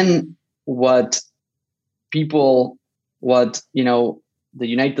then what the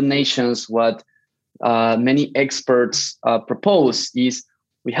United Nations, what many experts propose is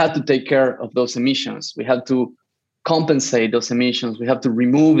we have to take care of those emissions. We have to compensate those emissions. We have to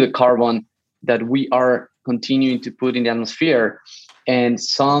remove the carbon that we are continuing to put in the atmosphere. And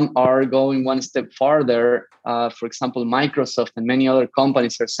some are going one step farther. For example, Microsoft and many other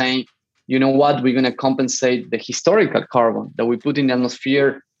companies are saying, you know what, we're going to compensate the historical carbon that we put in the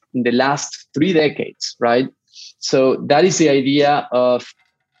atmosphere in the last 3 decades, right? So that is the idea of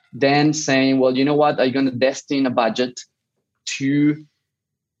then saying, well, you know what, I'm going to destine a budget to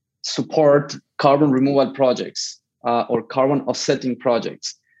support carbon removal projects or carbon offsetting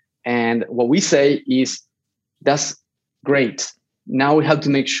projects. And what we say is, that's great. Now we have to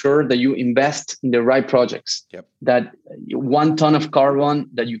make sure that you invest in the right projects. Yep. That 1 ton of carbon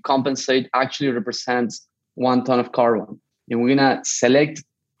that you compensate actually represents 1 ton of carbon. And we're going to select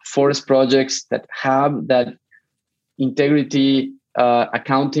forest projects that have that integrity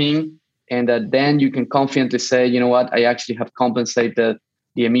accounting, and that then you can confidently say, you know what, I actually have compensated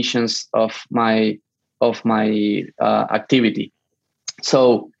the emissions of my activity.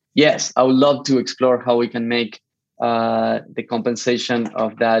 So yes, I would love to explore how we can make the compensation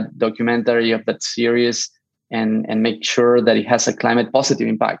of that documentary, of that series, and make sure that it has a climate positive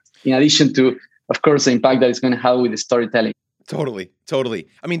impact, in addition to, of course, the impact that it's going to have with the storytelling. Totally.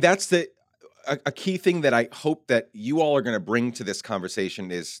 I mean, that's a key thing that I hope that you all are going to bring to this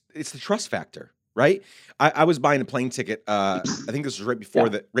conversation is it's the trust factor, right? I was buying a plane ticket. I think this was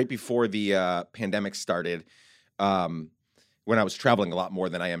right before the pandemic started, when I was traveling a lot more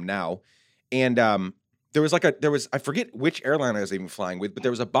than I am now. And there was I forget which airline I was even flying with, but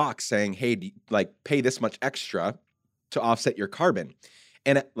there was a box saying, hey, pay this much extra to offset your carbon.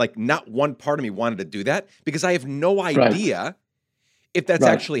 And not one part of me wanted to do that because I have no idea if that's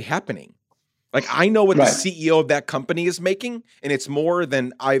actually happening. I know what the CEO of that company is making, and it's more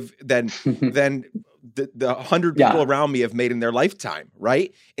than than the 100 people around me have made in their lifetime,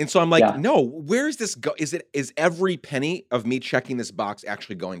 right? And so I'm like, no, where is this go? Is every penny of me checking this box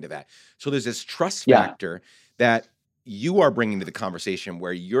actually going to that? So there's this trust factor that you are bringing to the conversation,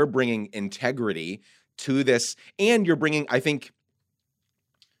 where you're bringing integrity to this, and you're bringing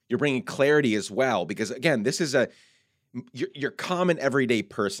clarity as well, because again, this is your common everyday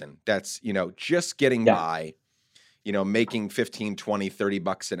person that's, just getting by, making 15, 20, 30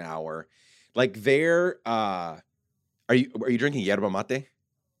 bucks an hour. Are you drinking yerba mate?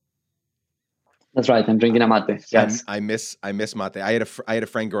 That's right. I'm drinking a mate. Yes. I miss mate. I had a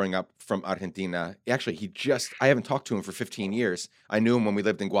friend growing up from Argentina. Actually, I haven't talked to him for 15 years. I knew him when we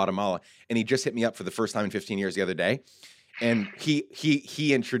lived in Guatemala, and he just hit me up for the first time in 15 years the other day. And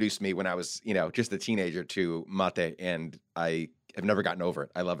he introduced me when I was, just a teenager to mate, and I have never gotten over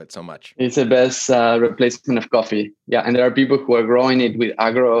it. I love it so much. It's the best replacement of coffee. Yeah, and there are people who are growing it with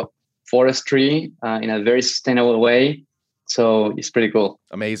agroforestry in a very sustainable way. So it's pretty cool.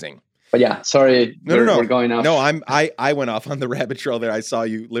 Amazing. But yeah, sorry, no. We're going off. No, I went off on the rabbit trail there. I saw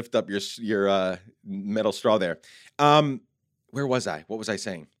you lift up your metal straw there. Where was I? What was I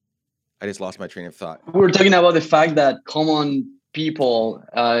saying? I just lost my train of thought. We were talking about the fact that common people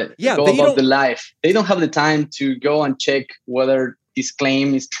go about the life. They don't have the time to go and check whether this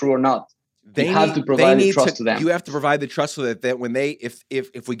claim is true or not. You have to provide the trust to them. You have to provide the trust so that when they, if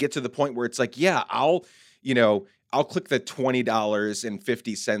we get to the point where it's like, yeah, I'll I'll click the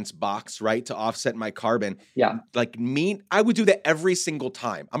 $20.50 box, right, to offset my carbon. Yeah. I would do that every single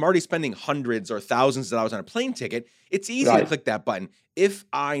time. I'm already spending hundreds or thousands of dollars on a plane ticket. It's easy to click that button if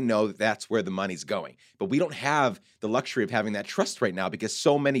I know that that's where the money's going. But we don't have the luxury of having that trust right now because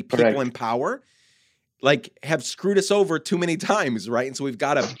so many people in power have screwed us over too many times, right? And so we've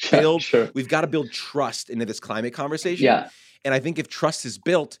got to build trust into this climate conversation. Yeah. And I think if trust is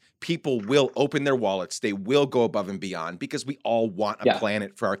built, people will open their wallets. They will go above and beyond because we all want a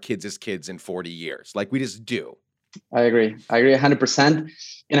planet for our kids' kids in 40 years. We just do. I agree 100%.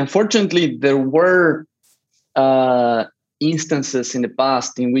 And unfortunately, there were instances in the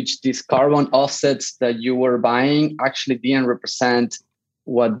past in which these carbon offsets that you were buying actually didn't represent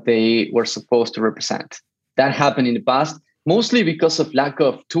what they were supposed to represent. That happened in the past, mostly because of lack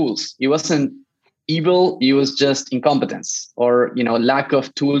of tools. It wasn't evil, it was just incompetence or lack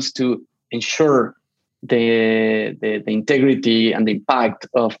of tools to ensure the integrity and the impact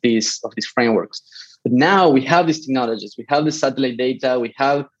of these frameworks. But now we have these technologies, we have the satellite data, we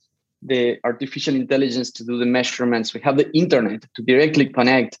have the artificial intelligence to do the measurements, we have the internet to directly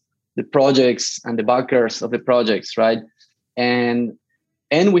connect the projects and the backers of the projects, right? And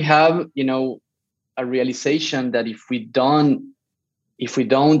we have a realization that if we don't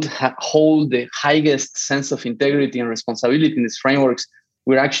hold the highest sense of integrity and responsibility in these frameworks,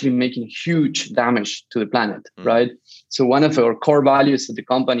 we're actually making huge damage to the planet, right? So one of our core values of the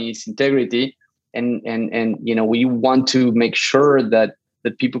company is integrity, and we want to make sure that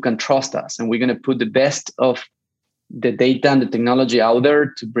people can trust us, and we're going to put the best of the data and the technology out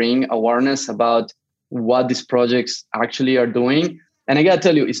there to bring awareness about what these projects actually are doing. And I got to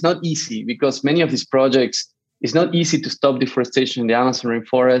tell you, it's not easy, because many of these projects, it's not easy to stop deforestation in the Amazon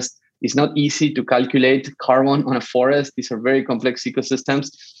rainforest. It's not easy to calculate carbon on a forest. These are very complex ecosystems.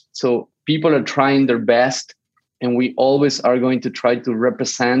 So people are trying their best, and we always are going to try to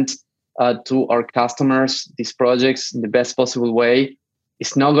represent to our customers these projects in the best possible way.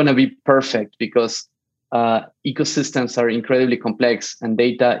 It's not going to be perfect, because ecosystems are incredibly complex and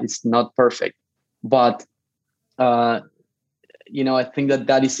data is not perfect. But I think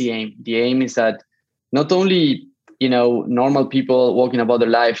that is the aim. The aim is that not only normal people walking about their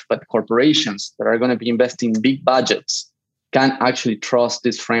life, but corporations that are going to be investing big budgets can actually trust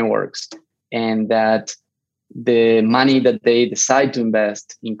these frameworks, and that the money that they decide to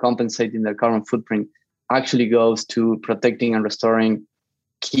invest in compensating their carbon footprint actually goes to protecting and restoring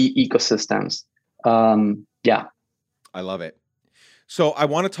key ecosystems. I love it. So I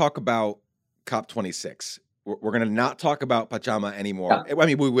want to talk about COP26. We're going to not talk about Pachama anymore. Yeah. I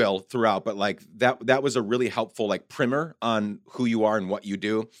mean, we will throughout, but like that was a really helpful like primer on who you are and what you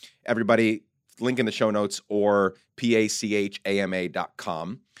do. Everybody, link in the show notes or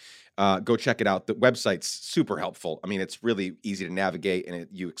pachama.com. Go check it out. The website's super helpful. I mean, it's really easy to navigate, and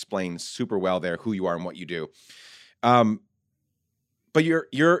you explain super well there who you are and what you do. But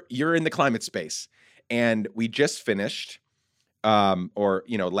you're in the climate space, and we just finished,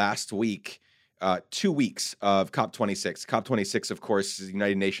 last week, 2 weeks of COP26. COP26, of course, is the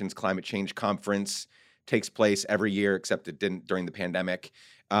United Nations Climate Change Conference. Takes place every year, except it didn't during the pandemic.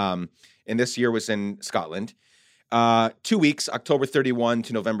 And this year was in Scotland. 2 weeks, October 31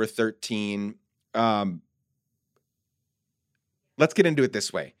 to November 13. Let's get into it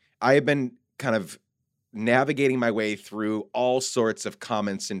this way. I have been kind of navigating my way through all sorts of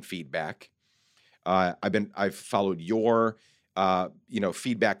comments and feedback. I've followed your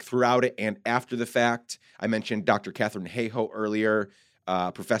feedback throughout it and after the fact. I mentioned Dr. Katharine Hayhoe earlier,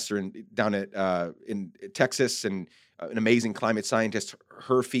 professor down in Texas, and an amazing climate scientist,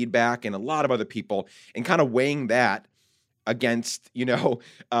 her feedback, and a lot of other people, and kind of weighing that against,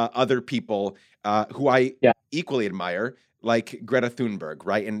 other people who I equally admire, like Greta Thunberg,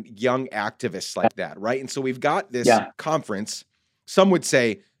 right? And young activists like that, right? And so we've got this conference. Some would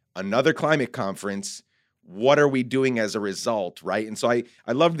say another climate conference. What are we doing as a result, right? And so I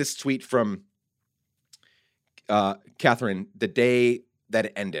love this tweet from Katharine the day that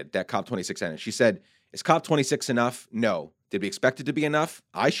it ended, that COP26 ended. She said, "Is COP26 enough? No. Did we expect it to be enough?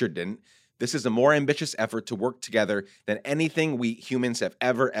 I sure didn't. This is a more ambitious effort to work together than anything we humans have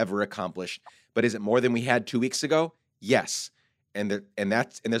ever accomplished. But is it more than we had 2 weeks ago? Yes. And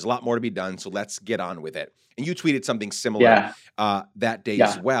there's a lot more to be done. So let's get on with it." And you tweeted something similar that day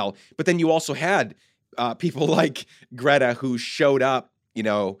as well. But then you also had people like Greta who showed up,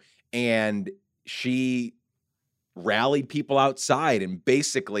 and she rallied people outside and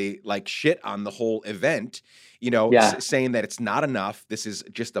basically like shit on the whole event, saying that it's not enough. This is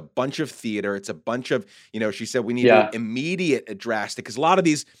just a bunch of theater. It's a bunch of, she said we need to immediate address it, because a lot of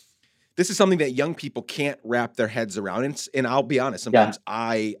this is something that young people can't wrap their heads around. And I'll be honest, sometimes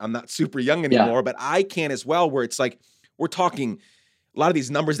I'm not super young anymore, but I can as well, where it's like, we're talking a lot of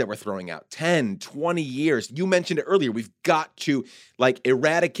these numbers that we're throwing out, 10, 20 years. You mentioned it earlier. We've got to like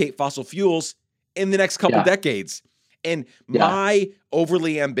eradicate fossil fuels in the next couple decades. And my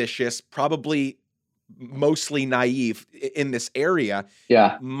overly ambitious, probably mostly naive in this area,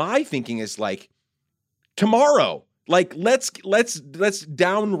 my thinking is like tomorrow. Like let's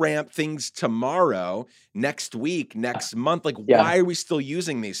down ramp things tomorrow, next week, next month. Like why are we still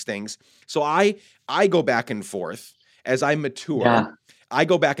using these things? So I go back and forth as I mature. Yeah. I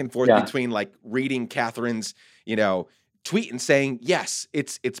go back and forth between like reading Katharine's, tweet and saying, yes,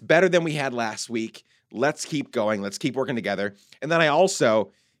 it's better than we had last week. Let's keep going. Let's keep working together. And then I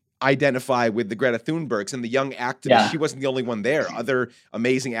also identify with the Greta Thunbergs and the young activists. Yeah. She wasn't the only one there. Other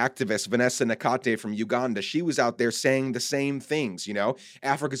amazing activists, Vanessa Nakate from Uganda, she was out there saying the same things.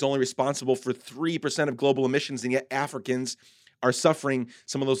 Africa's only responsible for 3% of global emissions, and yet Africans are suffering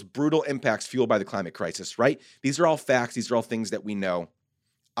some of those brutal impacts fueled by the climate crisis, right? These are all facts. These are all things that we know.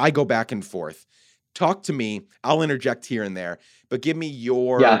 I go back and forth. Talk to me. I'll interject here and there, but give me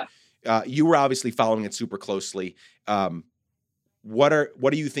your, you were obviously following it super closely. What are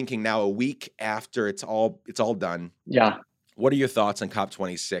you thinking now, a week after it's all done? Yeah. What are your thoughts on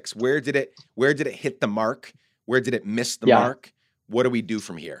COP26? Where did it hit the mark? Where did it miss the mark? What do we do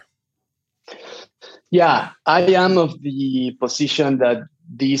from here? Yeah, I am of the position that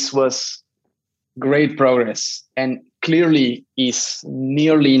this was great progress and clearly is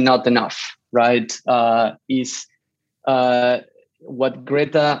nearly not enough, right? Is what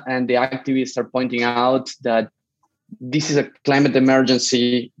Greta and the activists are pointing out, that this is a climate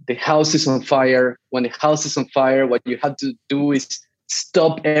emergency. The house is on fire. When the house is on fire, what you have to do is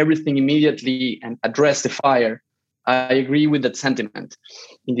stop everything immediately and address the fire. I agree with that sentiment.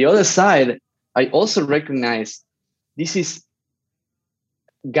 In the other side, I also recognize this is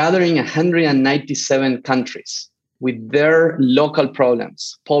gathering 197 countries with their local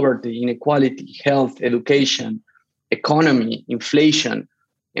problems: poverty, inequality, health, education, economy, inflation,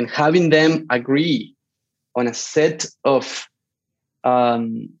 and having them agree on a set of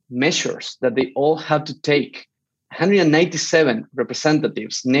measures that they all have to take. 197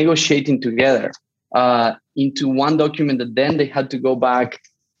 representatives negotiating together into one document that then they had to go back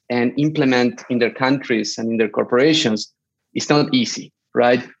and implement in their countries and in their corporations. It's not easy,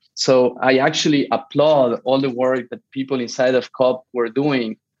 right? So I actually applaud all the work that people inside of COP were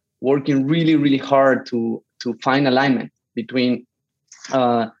doing, working really, really hard to find alignment between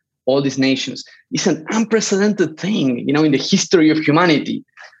all these nations. It's an unprecedented thing, in the history of humanity,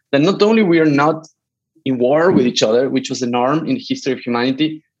 that not only we are not in war with each other, which was the norm in the history of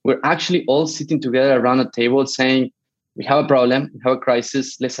humanity, we're actually all sitting together around a table saying, we have a problem, we have a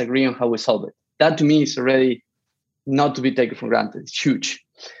crisis, let's agree on how we solve it. That to me is already not to be taken for granted. It's huge.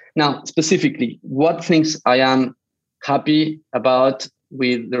 Now, specifically, what things I am happy about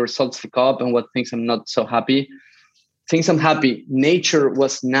with the results of COP and what things I'm not so happy. Things I'm happy. Nature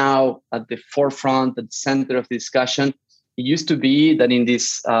was now at the forefront, at the center of the discussion. It used to be that in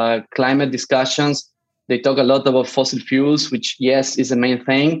these climate discussions, they talk a lot about fossil fuels, which, yes, is the main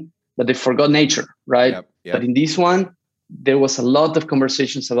thing, but they forgot nature, right? Yep. But in this one, there was a lot of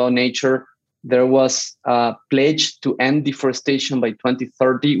conversations about nature. There was a pledge to end deforestation by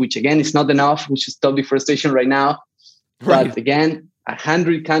 2030, which again is not enough. We should stop deforestation right now. Right. But again,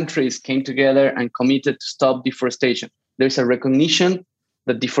 100 countries came together and committed to stop deforestation. There's a recognition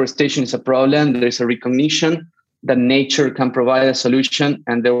that deforestation is a problem. There's a recognition that nature can provide a solution.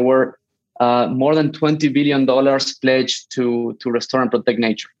 And there were more than $20 billion pledged to restore and protect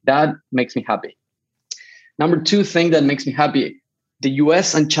nature. That makes me happy. Number two thing that makes me happy, the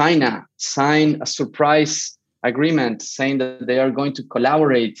US and China signed a surprise agreement saying that they are going to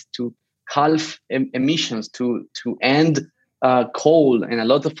collaborate to halve emissions, to end coal and a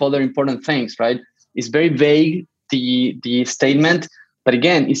lot of other important things, right? It's very vague, the statement, but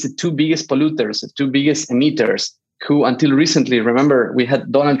again, it's the two biggest polluters, the two biggest emitters, who until recently, remember, we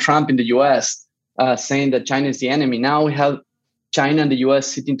had Donald Trump in the US saying that China is the enemy. Now we have China and the US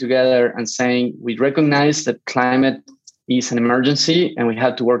sitting together and saying, we recognize that climate is an emergency and we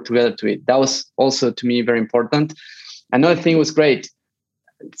have to work together to it. That was also, to me, very important. Another thing was great.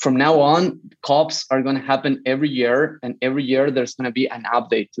 From now on, COPs are going to happen every year, and every year there's going to be an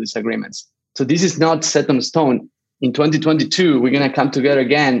update to these agreements. So this is not set on stone. In 2022, we're going to come together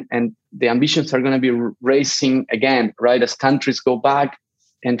again, and the ambitions are going to be raising again, right? As countries go back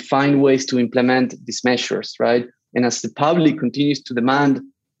and find ways to implement these measures, right? And as the public continues to demand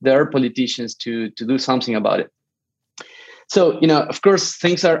their politicians to do something about it. So, of course,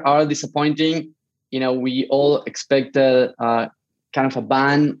 things are disappointing. We all expected kind of a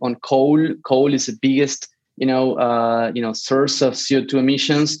ban on coal. Coal is the biggest, source of CO2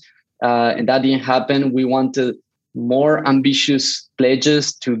 emissions, and that didn't happen. We wanted more ambitious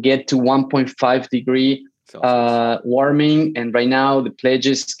pledges to get to 1.5 degree warming, and right now the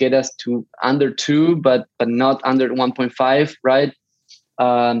pledges get us to under 2, but not under 1.5, right?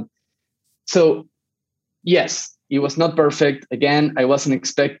 So yes, it was not perfect. Again, I wasn't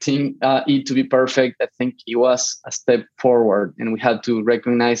expecting it to be perfect. I think it was a step forward, and we had to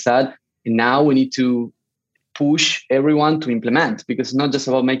recognize that. And now we need to push everyone to implement, because it's not just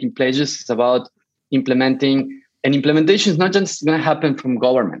about making pledges, it's about implementing. And implementation is not just going to happen from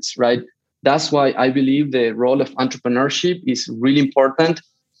governments, right? That's why I believe the role of entrepreneurship is really important.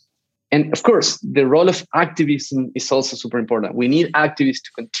 And of course, the role of activism is also super important. We need activists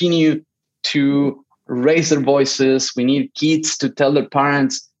to continue to raise their voices. We need kids to tell their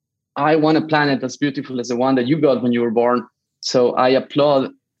parents, I want a planet as beautiful as the one that you got when you were born. So I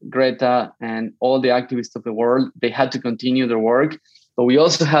applaud Greta and all the activists of the world. They had to continue their work, but we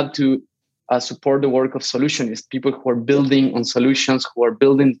also have to support the work of solutionists, people who are building on solutions, who are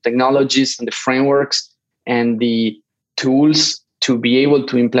building technologies and the frameworks and the tools to be able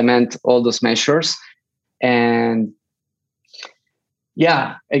to implement all those measures. And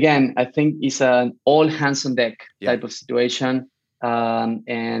yeah, again, I think it's an all hands on deck type of situation.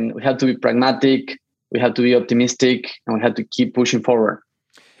 And we have to be pragmatic, we have to be optimistic, and we have to keep pushing forward.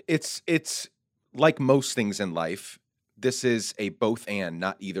 It's like most things in life. This is a both and,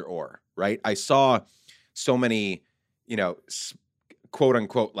 not either or, right? I saw so many, quote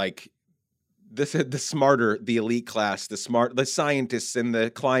unquote, like the smarter, the elite class, the scientists and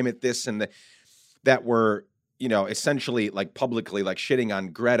the climate, this and that were, essentially like publicly like shitting on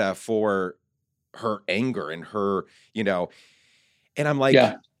Greta for her anger and her, and I'm like,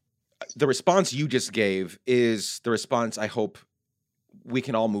 the response you just gave is the response I hope we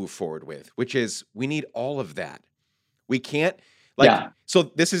can all move forward with, which is we need all of that. We can't so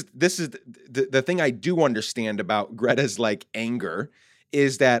this is the thing I do understand about Greta's like anger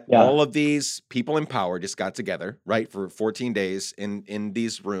is that all of these people in power just got together, right, for 14 days in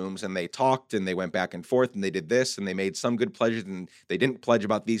these rooms, and they talked and they went back and forth and they did this and they made some good pledges and they didn't pledge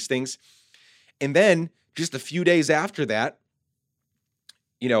about these things. And then just a few days after that,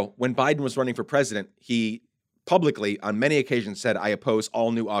 when Biden was running for president, he publicly on many occasions said, I oppose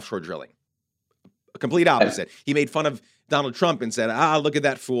all new offshore drilling. A complete opposite. He made fun of Donald Trump and said, look at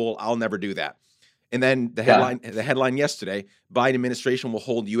that fool. I'll never do that. And then the headline yesterday, Biden administration will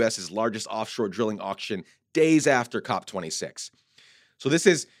hold U.S.'s largest offshore drilling auction days after COP26. So this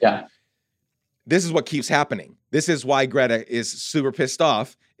is what keeps happening. This is why Greta is super pissed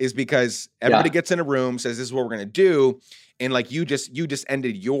off, is because everybody gets in a room, says this is what we're going to do. And like you just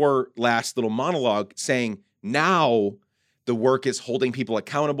ended your last little monologue saying now the work is holding people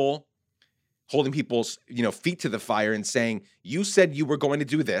accountable, holding people's, feet to the fire and saying, you said you were going to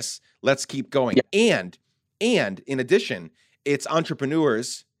do this. Let's keep going. Yeah. And in addition, it's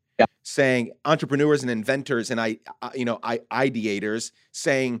entrepreneurs saying, entrepreneurs and inventors and ideators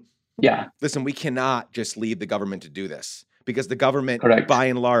saying, listen, we cannot just leave the government to do this because the government, by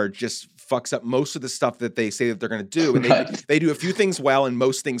and large, just fucks up most of the stuff that they say that they're going to do. And they do a few things well and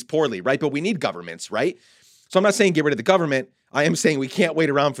most things poorly, right? But we need governments, right? So I'm not saying get rid of the government. I am saying we can't wait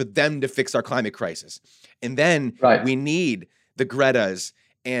around for them to fix our climate crisis. And then we need the Gretas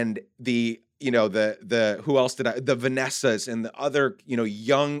and the who else the Vanessas and the other,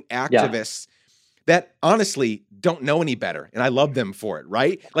 young activists that honestly don't know any better. And I love them for it,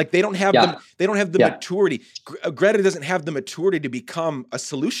 right? Like they don't have they don't have the maturity. Greta doesn't have the maturity to become a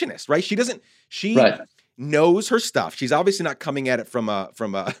solutionist, right? She knows her stuff. She's obviously not coming at it from a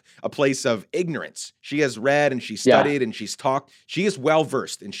place of ignorance. She has read and she studied and she's talked. She is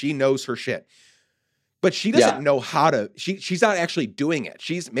well-versed and she knows her shit. But she doesn't know how to, she's not actually doing it.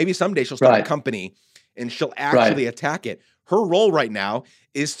 Maybe someday she'll start a company and she'll actually attack it. Her role right now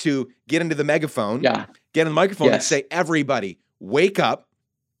is to get into the megaphone, get in the microphone and say, everybody, wake up.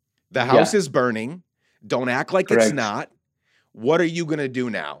 The house is burning. Don't act like it's not. What are you going to do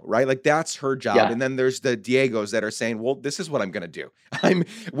now? Right? Like that's her job. Yeah. And then there's the Diegos that are saying, well, this is what I'm going to do.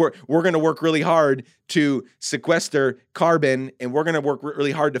 We're going to work really hard to sequester carbon and we're going to work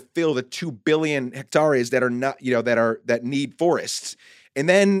really hard to fill the 2 billion hectares that are not, that need forests. And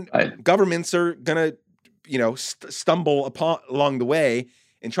then governments are going to, stumble along the way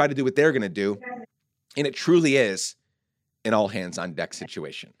and try to do what they're going to do. And it truly is an all hands on deck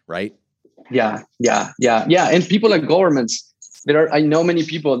situation, right? Yeah. And people at governments, I know many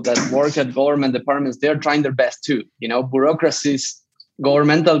people that work at government departments, they're trying their best too.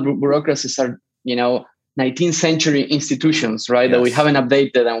 Governmental bureaucracies are, 19th century institutions, right? Yes. That we haven't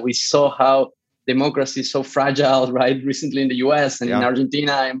updated. And we saw how democracy is so fragile, right? Recently in the US and in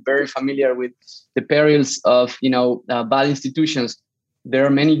Argentina, I'm very familiar with the perils of, bad institutions. There are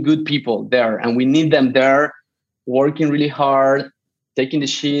many good people there and we need them there working really hard, taking the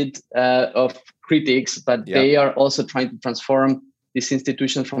shit of critics, but they are also trying to transform these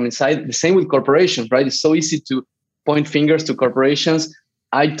institutions from inside. The same with corporations, right? It's so easy to point fingers to corporations.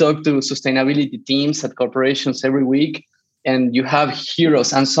 I talk to sustainability teams at corporations every week, and you have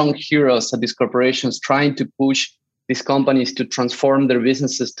heroes, unsung heroes at these corporations trying to push these companies to transform their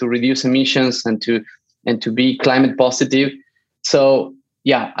businesses, to reduce emissions and to be climate positive. So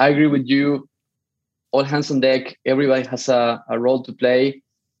I agree with you. All hands on deck. Everybody has a role to play.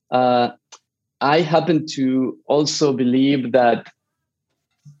 I happen to also believe that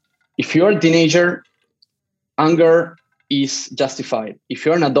if you're a teenager, anger is justified. If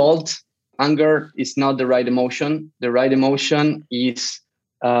you're an adult, anger is not the right emotion. The right emotion is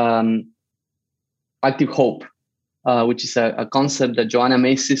um, active hope, which is a concept that Joanna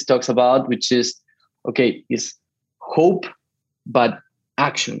Macy's talks about, which is, okay, is hope, but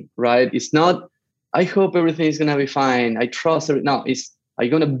action, right? It's not, I hope everything is going to be fine. I trust it. No, it's, I'm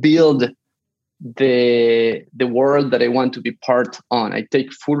going to build the world that I want to be part on. I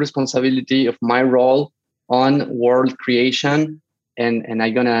take full responsibility of my role on world creation, and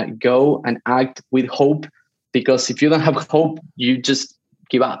I'm gonna go and act with hope, because if you don't have hope, you just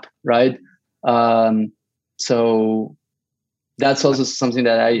give up, right? So that's also something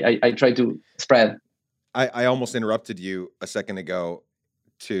that I try to spread. I almost interrupted you a second ago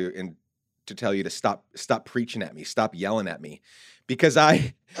to tell you to stop preaching at me, stop yelling at me, because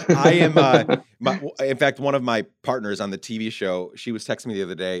I am in fact, one of my partners on the TV show, she was texting me the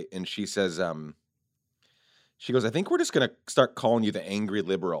other day and she says, she goes, I think we're just gonna start calling you the angry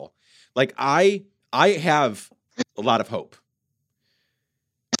liberal. Like I have a lot of hope,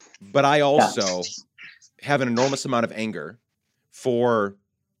 but I also have an enormous amount of anger for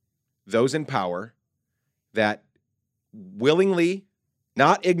those in power that willingly,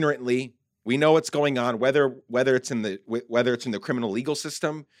 not ignorantly, we know what's going on, whether it's in the criminal legal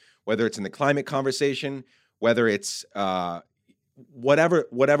system, whether it's in the climate conversation, whether it's whatever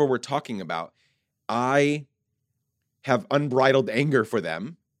we're talking about. I have unbridled anger for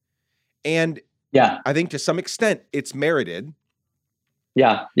them, and I think to some extent it's merited.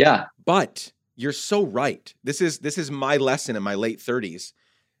 Yeah. But you're so right. This is my lesson in my late 30s.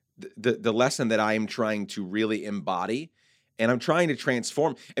 The lesson that I am trying to really embody, and I'm trying to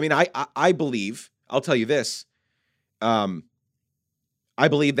transform. I mean, I believe, I'll tell you this. I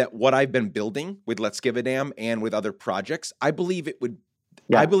believe that what I've been building with Let's Give a Damn and with other projects, I believe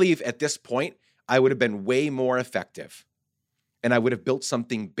I believe at this point, I would have been way more effective, and I would have built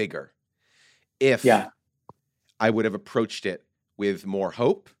something bigger if I would have approached it with more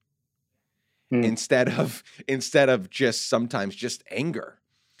hope instead of just sometimes just anger.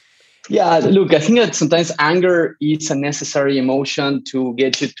 Yeah, look, I think that sometimes anger is a necessary emotion to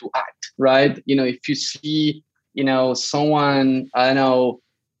get you to act, right? If you see, someone, I don't know,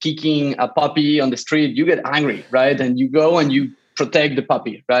 kicking a puppy on the street, you get angry, right? And you go and you protect the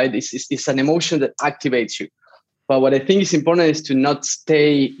puppy, right? It's an emotion that activates you. But what I think is important is to not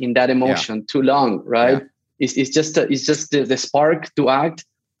stay in that emotion too long, right? It's just the spark to act,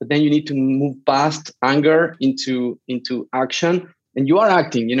 but then you need to move past anger into action. And you are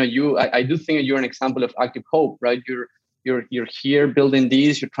acting. I do think you're an example of active hope, right? You're here building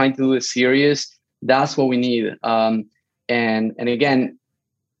these. You're trying to do a series. That's what we need. And again,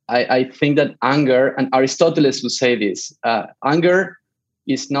 I think that anger, and Aristoteles would say this: anger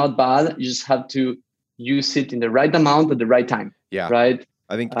is not bad. You just have to use it in the right amount at the right time. Yeah. Right.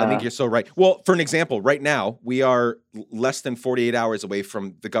 I think you're so right. Well, for an example, right now we are less than 48 hours away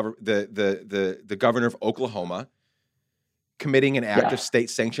from the governor of Oklahoma committing an act of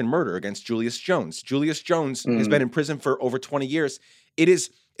state-sanctioned murder against Julius Jones. Julius Jones has been in prison for over 20 years. It has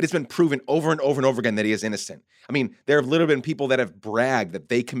been proven over and over and over again that he is innocent. I mean, there have literally been people that have bragged that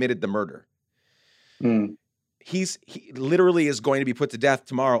they committed the murder. He literally is going to be put to death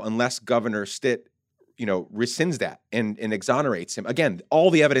tomorrow unless Governor Stitt, rescinds that and exonerates him. Again,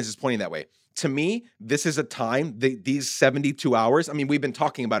 all the evidence is pointing that way. To me, this is a time, these 72 hours, I mean, we've been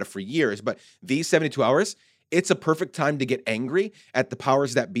talking about it for years, but these 72 hours, it's a perfect time to get angry at the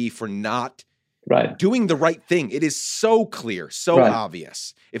powers that be for not doing the right thing. It is so clear, so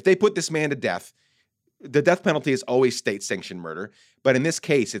obvious. If they put this man to death, the death penalty is always state-sanctioned murder. But in this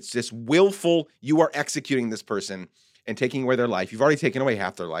case, it's just willful. You are executing this person and taking away their life. You've already taken away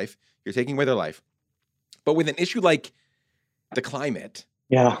half their life. You're taking away their life. But with an issue like the climate,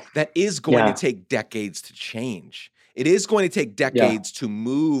 that is going to take decades to change. It is going to take decades to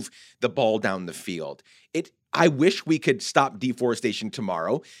move the ball down the field. I wish we could stop deforestation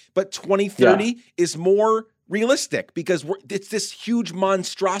tomorrow, but 2030 is more realistic because it's this huge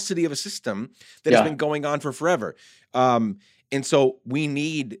monstrosity of a system that has been going on for forever. And so we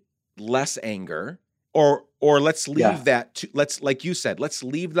need less anger, or let's leave that to, like you said, let's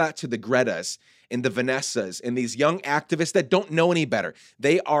leave that to the Gretas and the Vanessas and these young activists that don't know any better.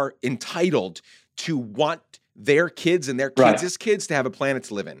 They are entitled to want their kids and their kids' kids to have a planet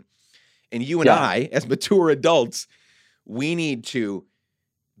to live in. And you and I, as mature adults, we need to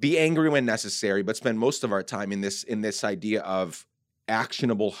be angry when necessary, but spend most of our time in this idea of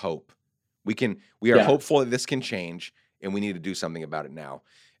actionable hope. We are hopeful that this can change, and we need to do something about it now.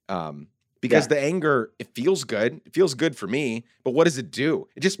 Because the anger, it feels good. It feels good for me, but what does it do?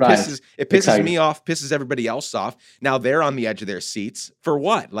 It just Right. pisses me off, pisses everybody else off. Now they're on the edge of their seats for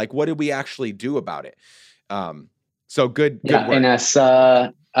what? Like, what did we actually do about it? So good work. And as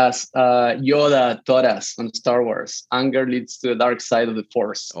Yoda taught us on Star Wars, anger leads to the dark side of the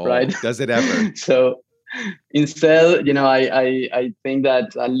Force, right? Does it ever? So instead, I think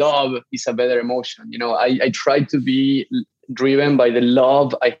that love is a better emotion. I try to be driven by the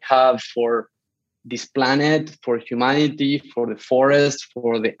love I have for this planet, for humanity, for the forest,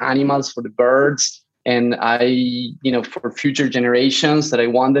 for the animals, for the birds. And for future generations, that I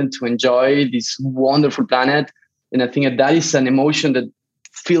want them to enjoy this wonderful planet. And I think that is an emotion that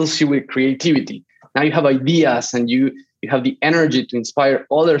fills you with creativity. Now you have ideas and you have the energy to inspire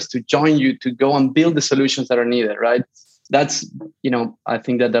others to join you to go and build the solutions that are needed, right? That's, I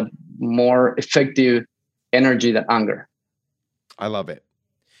think that the more effective energy than anger. I love it.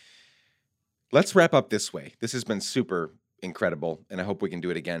 Let's wrap up this way. This has been super incredible, and I hope we can do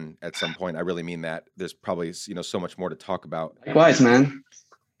it again at some point. I really mean that. There's probably, so much more to talk about. Likewise, man.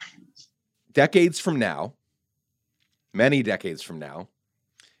 Decades from now, many decades from now,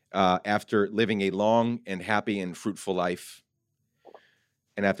 after living a long and happy and fruitful life,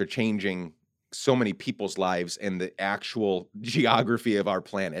 and after changing so many people's lives and the actual geography of our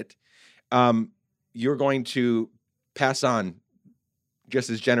planet, you're going to pass on, just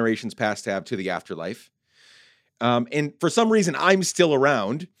as generations past have, to the afterlife. And for some reason, I'm still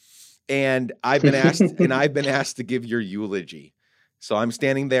around, and I've been asked to give your eulogy. So I'm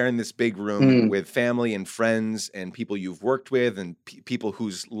standing there in this big room with family and friends and people you've worked with and people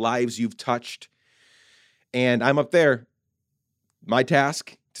whose lives you've touched. And I'm up there. My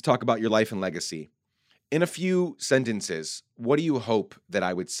task, to talk about your life and legacy. In a few sentences, what do you hope that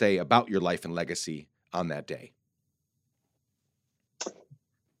I would say about your life and legacy on that day?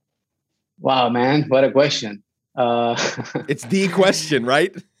 Wow, man, what a question. It's the question,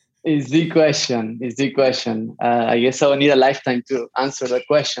 right? It's the question. I guess I will need a lifetime to answer that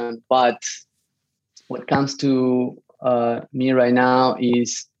question. But what comes to me right now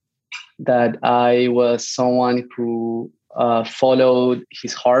is that I was someone who followed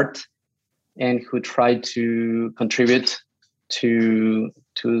his heart and who tried to contribute to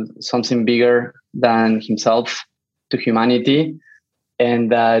something bigger than himself, to humanity.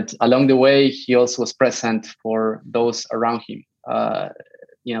 And that along the way, he also was present for those around him. The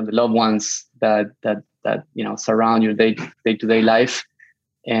loved ones that surround your day-to-day life,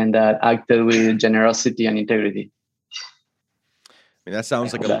 and that acted with generosity and integrity. I mean, that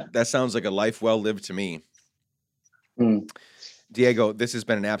sounds like a life well lived to me. Diego, this has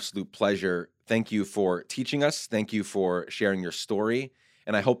been an absolute pleasure. Thank you for teaching us. Thank you for sharing your story.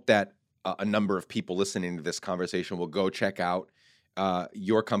 And I hope that a number of people listening to this conversation will go check out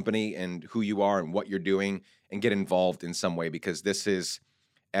your company and who you are and what you're doing and get involved in some way, because this is,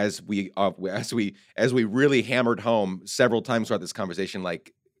 as we really hammered home several times throughout this conversation,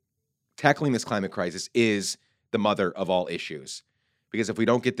 like, tackling this climate crisis is the mother of all issues. Because if we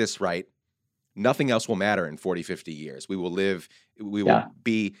don't get this right, nothing else will matter in 40, 50 years. We will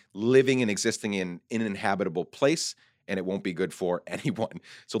be living and existing in an inhabitable place, and it won't be good for anyone.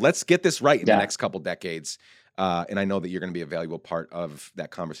 So let's get this right in the next couple decades. And I know that you're going to be a valuable part of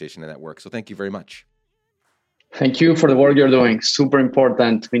that conversation and that work. So thank you very much. Thank you for the work you're doing. Super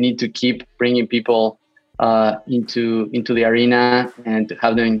important. We need to keep bringing people into the arena and to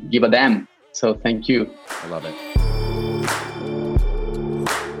have them give a damn. So thank you. I love it.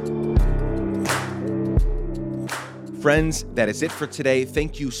 Friends, that is it for today.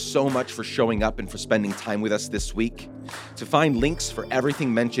 Thank you so much for showing up and for spending time with us this week. To find links for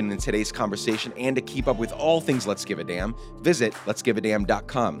everything mentioned in today's conversation and to keep up with all things Let's Give a Damn, visit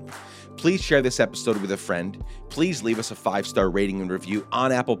letsgiveadamn.com. Please share this episode with a friend. Please leave us a 5-star rating and review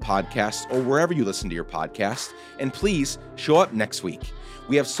on Apple Podcasts or wherever you listen to your podcast. And please show up next week.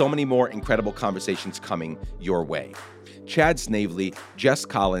 We have so many more incredible conversations coming your way. Chad Snavely, Jess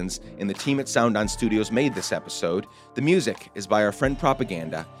Collins, and the team at Sound On Studios made this episode. The music is by our friend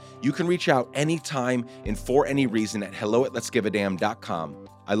Propaganda. You can reach out anytime and for any reason at hello@letsgiveadamn.com.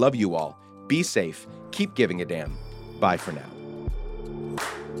 I love you all. Be safe. Keep giving a damn. Bye for now.